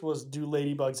Google search was, "Do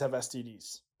ladybugs have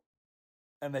STDs?"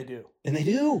 And they do. And they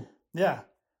do. Yeah,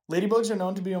 ladybugs are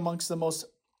known to be amongst the most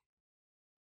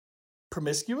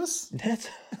promiscuous. That's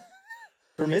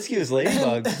promiscuous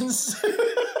ladybugs.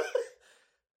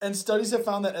 And studies have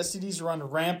found that STDs run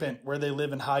rampant where they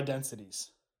live in high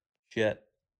densities. Shit.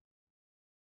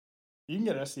 You can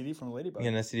get an STD from a ladybug. You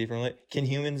get an STD from Can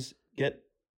humans get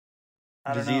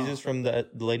diseases from the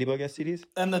ladybug STDs?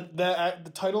 And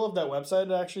the title of that website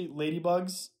is actually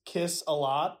 "Ladybugs Kiss a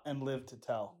Lot and Live to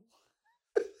Tell."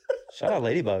 Shout out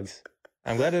ladybugs.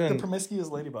 I'm glad it. The promiscuous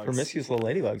ladybugs. Promiscuous little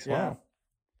ladybugs. Yeah.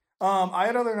 Wow. I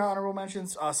had other honorable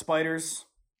mentions. Spiders.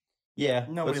 Yeah,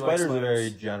 Nobody but likes spiders are spiders.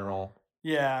 very general.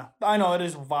 Yeah, I know it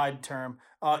is a wide term.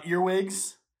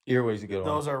 Earwigs. Earwigs a good one.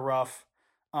 Those are rough.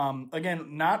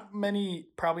 Again, not many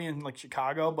probably in like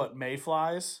Chicago, but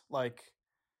mayflies, like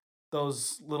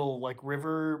those little like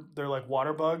river, they're like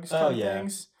water bugs kind of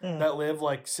things that live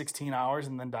like 16 hours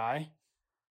and then die.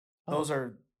 Those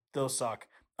suck.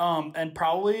 And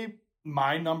probably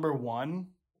my number one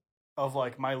of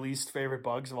like my least favorite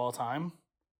bugs of all time,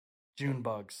 June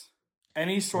bugs.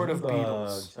 Any sort of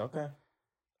beetles. Okay.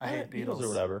 I hate beetles or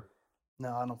whatever.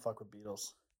 No, I don't fuck with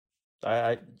beetles.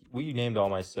 We named all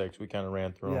my 6. We kind of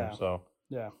ran through them, so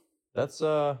yeah. That's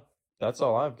all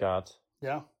I've got.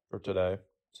 Yeah. For today.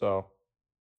 So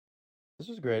this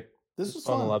was great. This was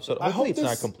fun little episode. Hopefully it's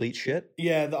not complete shit.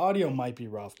 Yeah, the audio might be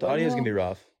rough. The audio's gonna be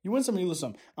rough. You win some, you lose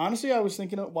some. Honestly, I was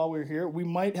thinking while we were here, we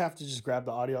might have to just grab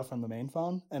the audio from the main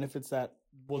phone, and if it's that,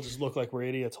 we'll just look like we're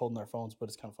idiots holding our phones, but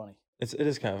it's kind of funny. It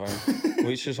is kind of funny.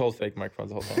 We should just hold fake microphones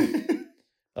the whole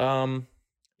time.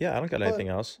 Yeah, I don't got anything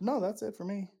else. No, that's it for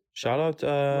me. Shout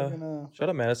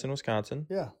out Madison, Wisconsin.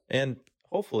 Yeah. And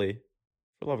hopefully,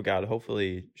 for the love of God,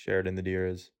 hopefully Sheridan the deer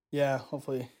is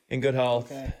hopefully in good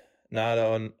health. Okay. Not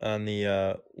on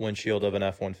the windshield of an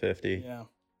F-150. Yeah.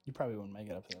 You probably wouldn't make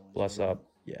it up to that one. Bless up.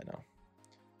 Yeah,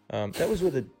 no. That was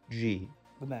with a G.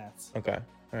 The Nats. Okay.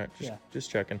 All right.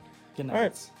 Just checking. Gnats. All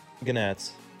right.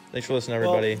 Gnats. Thanks for listening,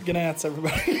 everybody. Well, Gnats,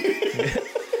 everybody.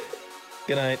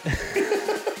 Good night.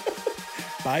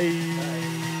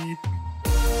 Bye.